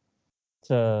trail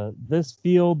to this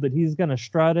field that he's going to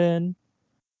strut in.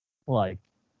 Like,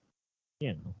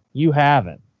 you know, you have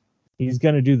it. He's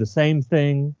going to do the same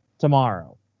thing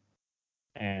tomorrow.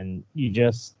 And you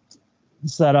just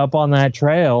set up on that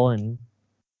trail and,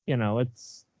 you know,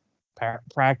 it's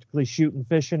practically shooting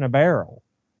fish in a barrel.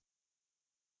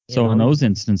 So in those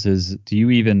instances, do you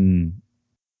even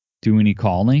do any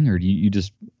calling, or do you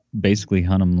just basically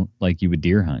hunt them like you would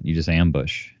deer hunt? You just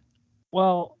ambush?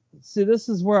 Well, see, this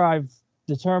is where I've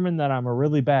determined that I'm a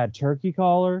really bad turkey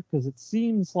caller, because it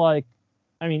seems like,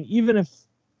 I mean, even if,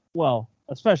 well,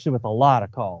 especially with a lot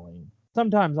of calling,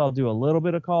 sometimes I'll do a little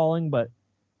bit of calling, but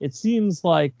it seems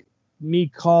like me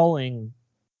calling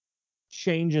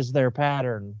changes their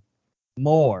pattern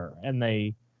more, and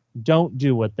they don't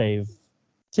do what they've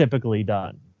typically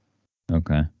done.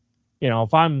 Okay. You know,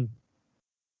 if I'm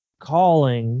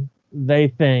calling, they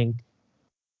think,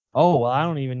 oh, well, I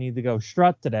don't even need to go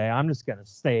strut today. I'm just going to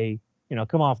stay, you know,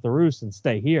 come off the roost and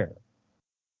stay here.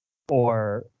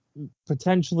 Or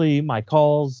potentially my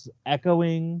calls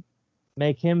echoing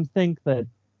make him think that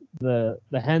the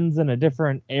hen's in a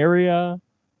different area,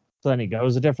 so then he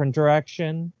goes a different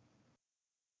direction.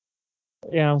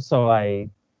 You know, so I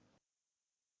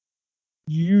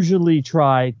usually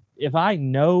try, if I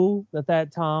know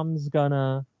that tom's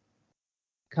gonna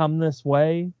come this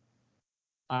way,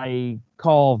 I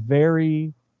call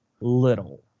very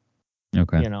little.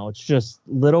 Okay. You know, it's just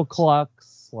little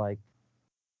clucks, like,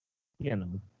 you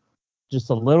know, just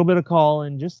a little bit of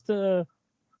calling, just to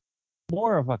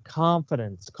more of a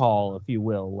confidence call, if you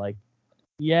will. Like,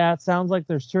 yeah, it sounds like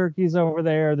there's turkeys over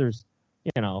there. There's,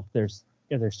 you know, if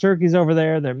there's turkeys over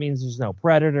there, that means there's no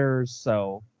predators.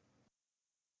 So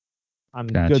I'm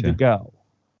good to go.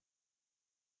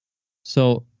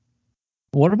 So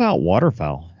what about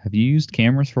waterfowl? Have you used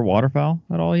cameras for waterfowl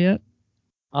at all yet?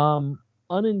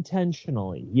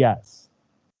 Unintentionally, yes.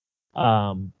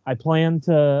 I plan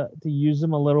to use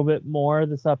them a little bit more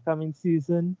this upcoming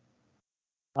season.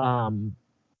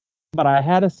 But I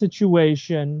had a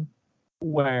situation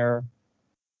where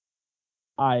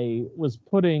I was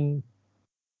putting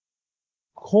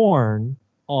corn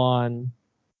on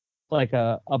like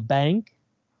a bank,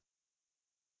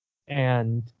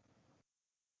 and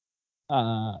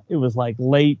it was like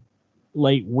late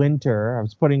winter. I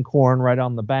was putting corn right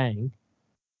on the bank.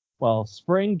 Well,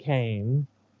 spring came,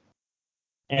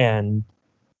 and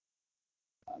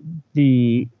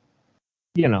you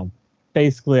know,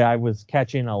 basically I was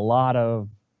catching a lot of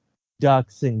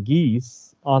ducks and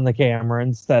geese on the camera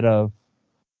instead of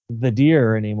the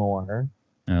deer anymore.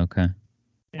 Okay.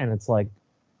 And it's like,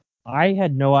 I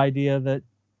had no idea that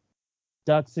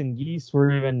ducks and geese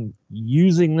were even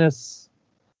using this,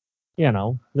 you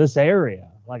know, this area.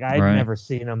 Like, I'd never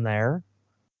seen them there.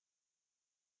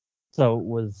 So it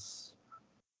was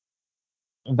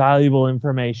valuable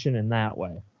information in that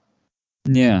way.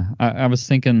 Yeah, I was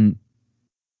thinking,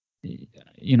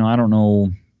 you know, I don't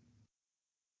know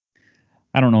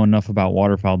enough about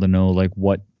waterfowl to know like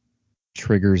what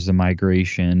triggers the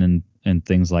migration and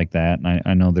things like that. And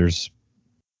I know there's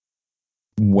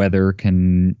weather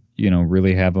can, you know,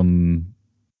 really have them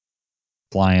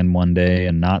flying one day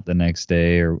and not the next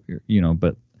day, or, you know,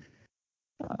 but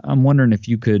I'm wondering if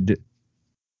you could,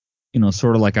 you know,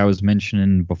 sort of like I was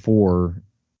mentioning before,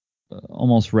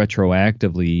 almost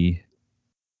retroactively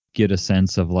get a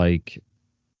sense of like,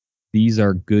 these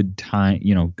are good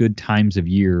times of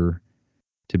year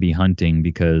to be hunting,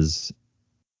 because,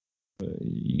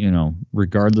 you know,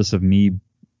 regardless of me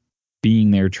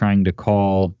being there trying to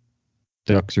call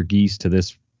ducks or geese to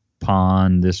this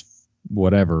pond, this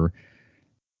whatever,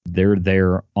 they're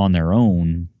there on their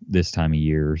own this time of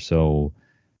year. So,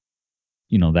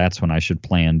 you know, that's when I should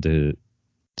plan to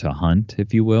hunt,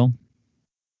 if you will.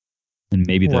 And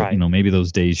maybe you know, maybe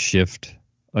those days shift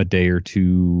a day or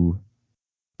two,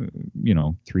 you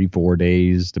know, 3-4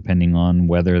 days, depending on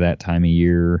weather that time of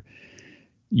year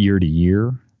to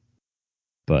year.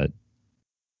 But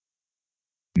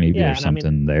maybe there's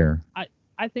something there.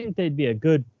 I think they'd be a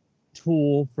good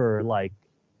tool for like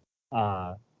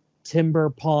timber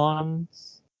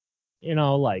ponds, you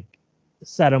know, like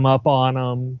set them up on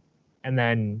them, and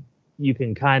then you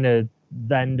can kind of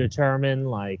then determine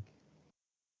like,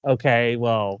 okay,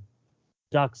 well,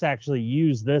 ducks actually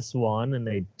use this one and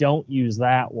they don't use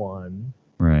that one.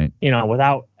 Right. You know,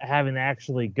 without having to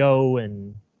actually go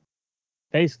and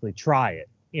basically try it,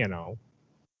 you know.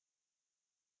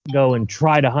 go and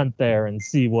try to hunt there and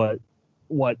see what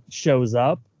shows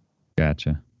up.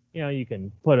 Gotcha. You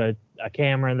can put a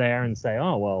camera there and say,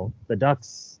 oh, well, the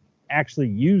ducks actually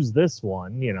use this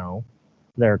one.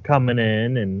 They're coming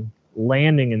in and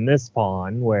landing in this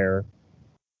pond, where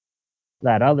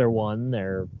that other one,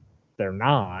 they're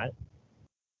not.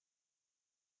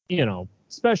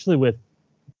 Especially with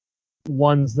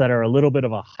ones that are a little bit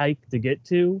of a hike to get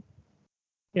to.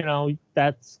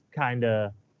 That's kind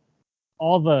of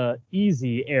all the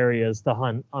easy areas to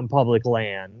hunt on public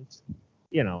land,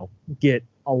 get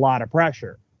a lot of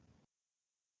pressure.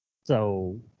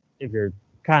 So if you're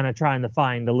kind of trying to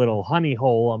find a little honey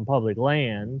hole on public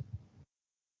land,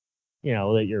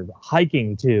 that you're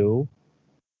hiking to,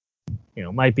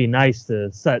 might be nice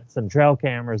to set some trail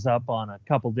cameras up on a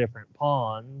couple different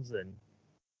ponds, and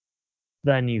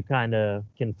then you kind of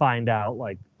can find out,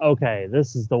 like, okay,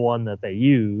 this is the one that they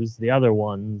use. The other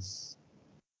ones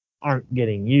aren't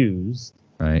getting used.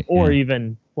 Right. Or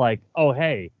even like, oh,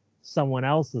 hey, someone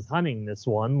else is hunting this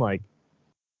one. Like,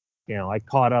 I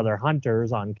caught other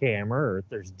hunters on camera, or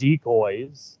there's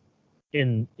decoys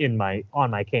on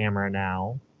my camera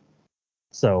now.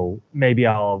 So maybe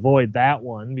I'll avoid that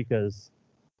one because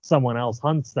someone else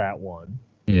hunts that one.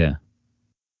 Yeah.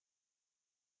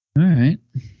 All right.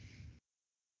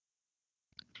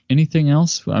 Anything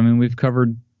else? I mean, we've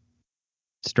covered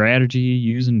strategy,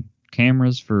 using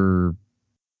cameras for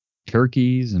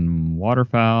turkeys and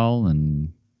waterfowl,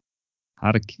 and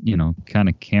how to, kind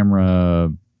of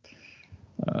camera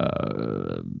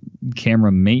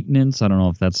maintenance. I don't know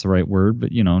if that's the right word,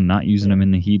 but, not using them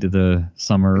in the heat of the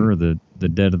summer or the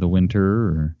dead of the winter.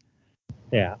 Or...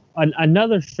 Yeah.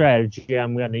 Another strategy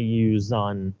I'm going to use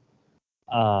on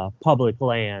public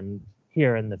land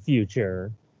here in the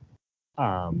future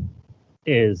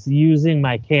is using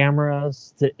my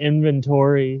cameras to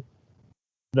inventory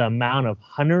the amount of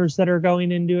hunters that are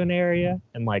going into an area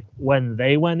and like when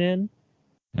they went in.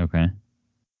 Okay.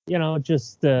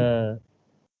 Just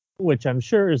which I'm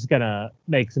sure is gonna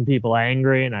make some people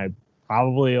angry, and I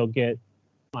probably will get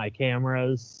my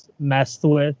cameras messed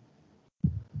with.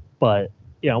 But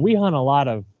we hunt a lot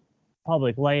of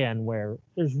public land where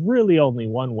there's really only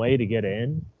one way to get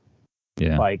in.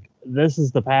 Yeah. Like, this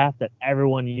is the path that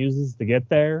everyone uses to get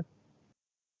there.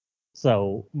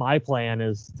 So my plan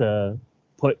is to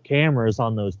put cameras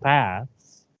on those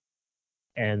paths,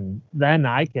 and then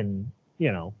I can,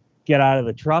 get out of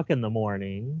the truck in the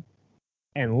morning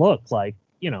and look, like,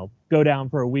 go down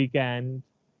for a weekend,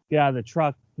 get out of the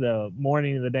truck the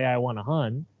morning of the day I want to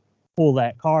hunt, pull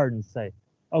that card and say,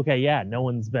 okay, yeah, no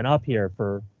one's been up here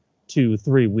for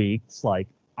 2-3 weeks. Like,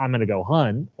 I'm going to go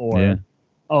hunt. Or,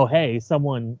 oh, hey,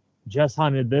 someone just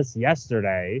hunted this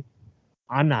yesterday.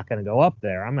 I'm not going to go up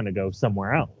there. I'm going to go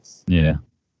somewhere else. Yeah.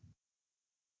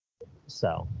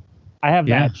 So I have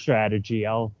that strategy.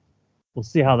 We'll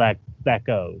see how that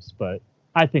goes, but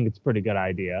I think it's a pretty good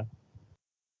idea.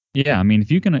 Yeah, I mean,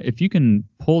 if you can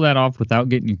pull that off without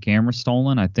getting your camera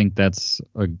stolen, I think that's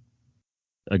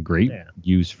a great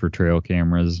use for trail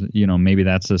cameras. Maybe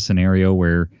that's a scenario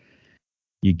where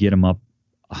you get them up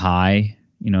high.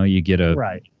 You get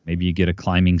maybe you get a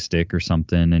climbing stick or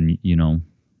something, and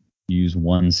use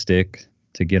one stick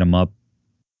to get them up,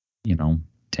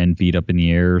 10 feet up in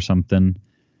the air or something.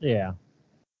 Yeah.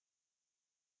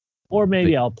 Or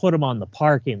maybe I'll put them on the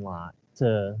parking lot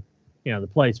to, the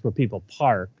place where people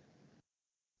park,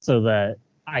 so that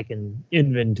I can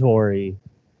inventory,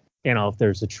 if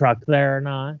there's a truck there or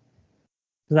not.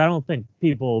 Because I don't think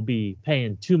people will be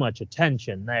paying too much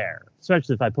attention there,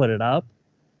 especially if I put it up,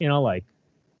 like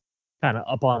kind of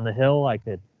up on the hill. I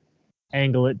could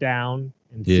angle it down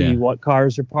and see what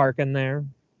cars are parking there.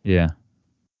 Yeah.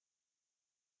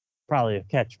 Probably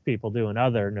catch people doing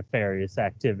other nefarious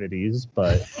activities,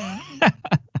 but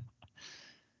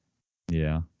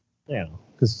yeah,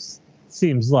 because it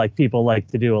seems like people like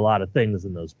to do a lot of things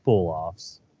in those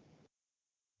pull-offs.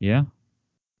 Yeah.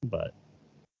 But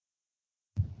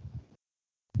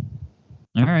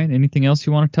all right, anything else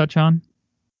you want to touch on?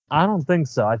 I don't think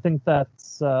so. I think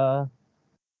that's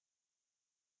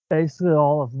basically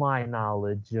all of my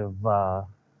knowledge of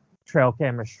trail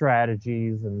camera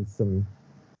strategies and some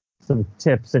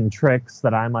tips and tricks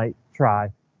that I might try.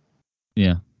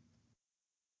 Yeah.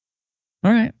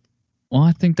 All right. Well,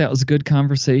 I think that was a good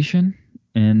conversation.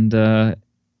 And,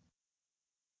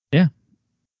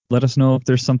 let us know if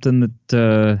there's something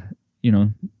that,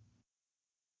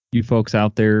 you folks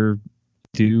out there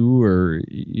do, or,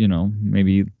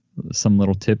 maybe some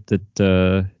little tip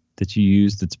that you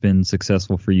use that's been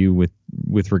successful for you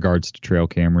with regards to trail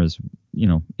cameras,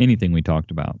 anything we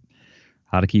talked about,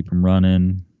 how to keep them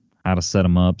running, how to set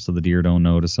them up so the deer don't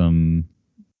notice them,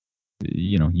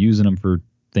 using them for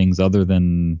things other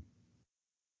than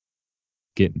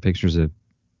getting pictures of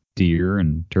deer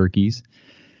and turkeys,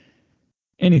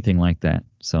 anything like that.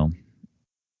 So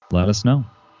let us know.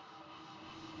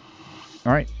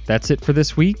 All right, that's it for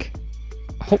this week.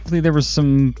 Hopefully there was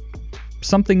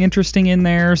something interesting in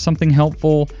there, something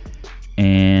helpful,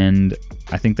 and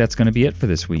I think that's going to be it for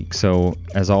this week. So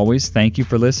as always, thank you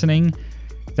for listening.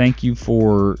 Thank you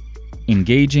for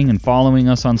engaging and following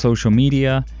us on social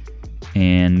media.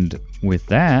 And with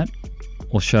that,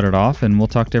 we'll shut it off and we'll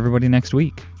talk to everybody next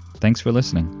week. Thanks for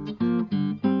listening.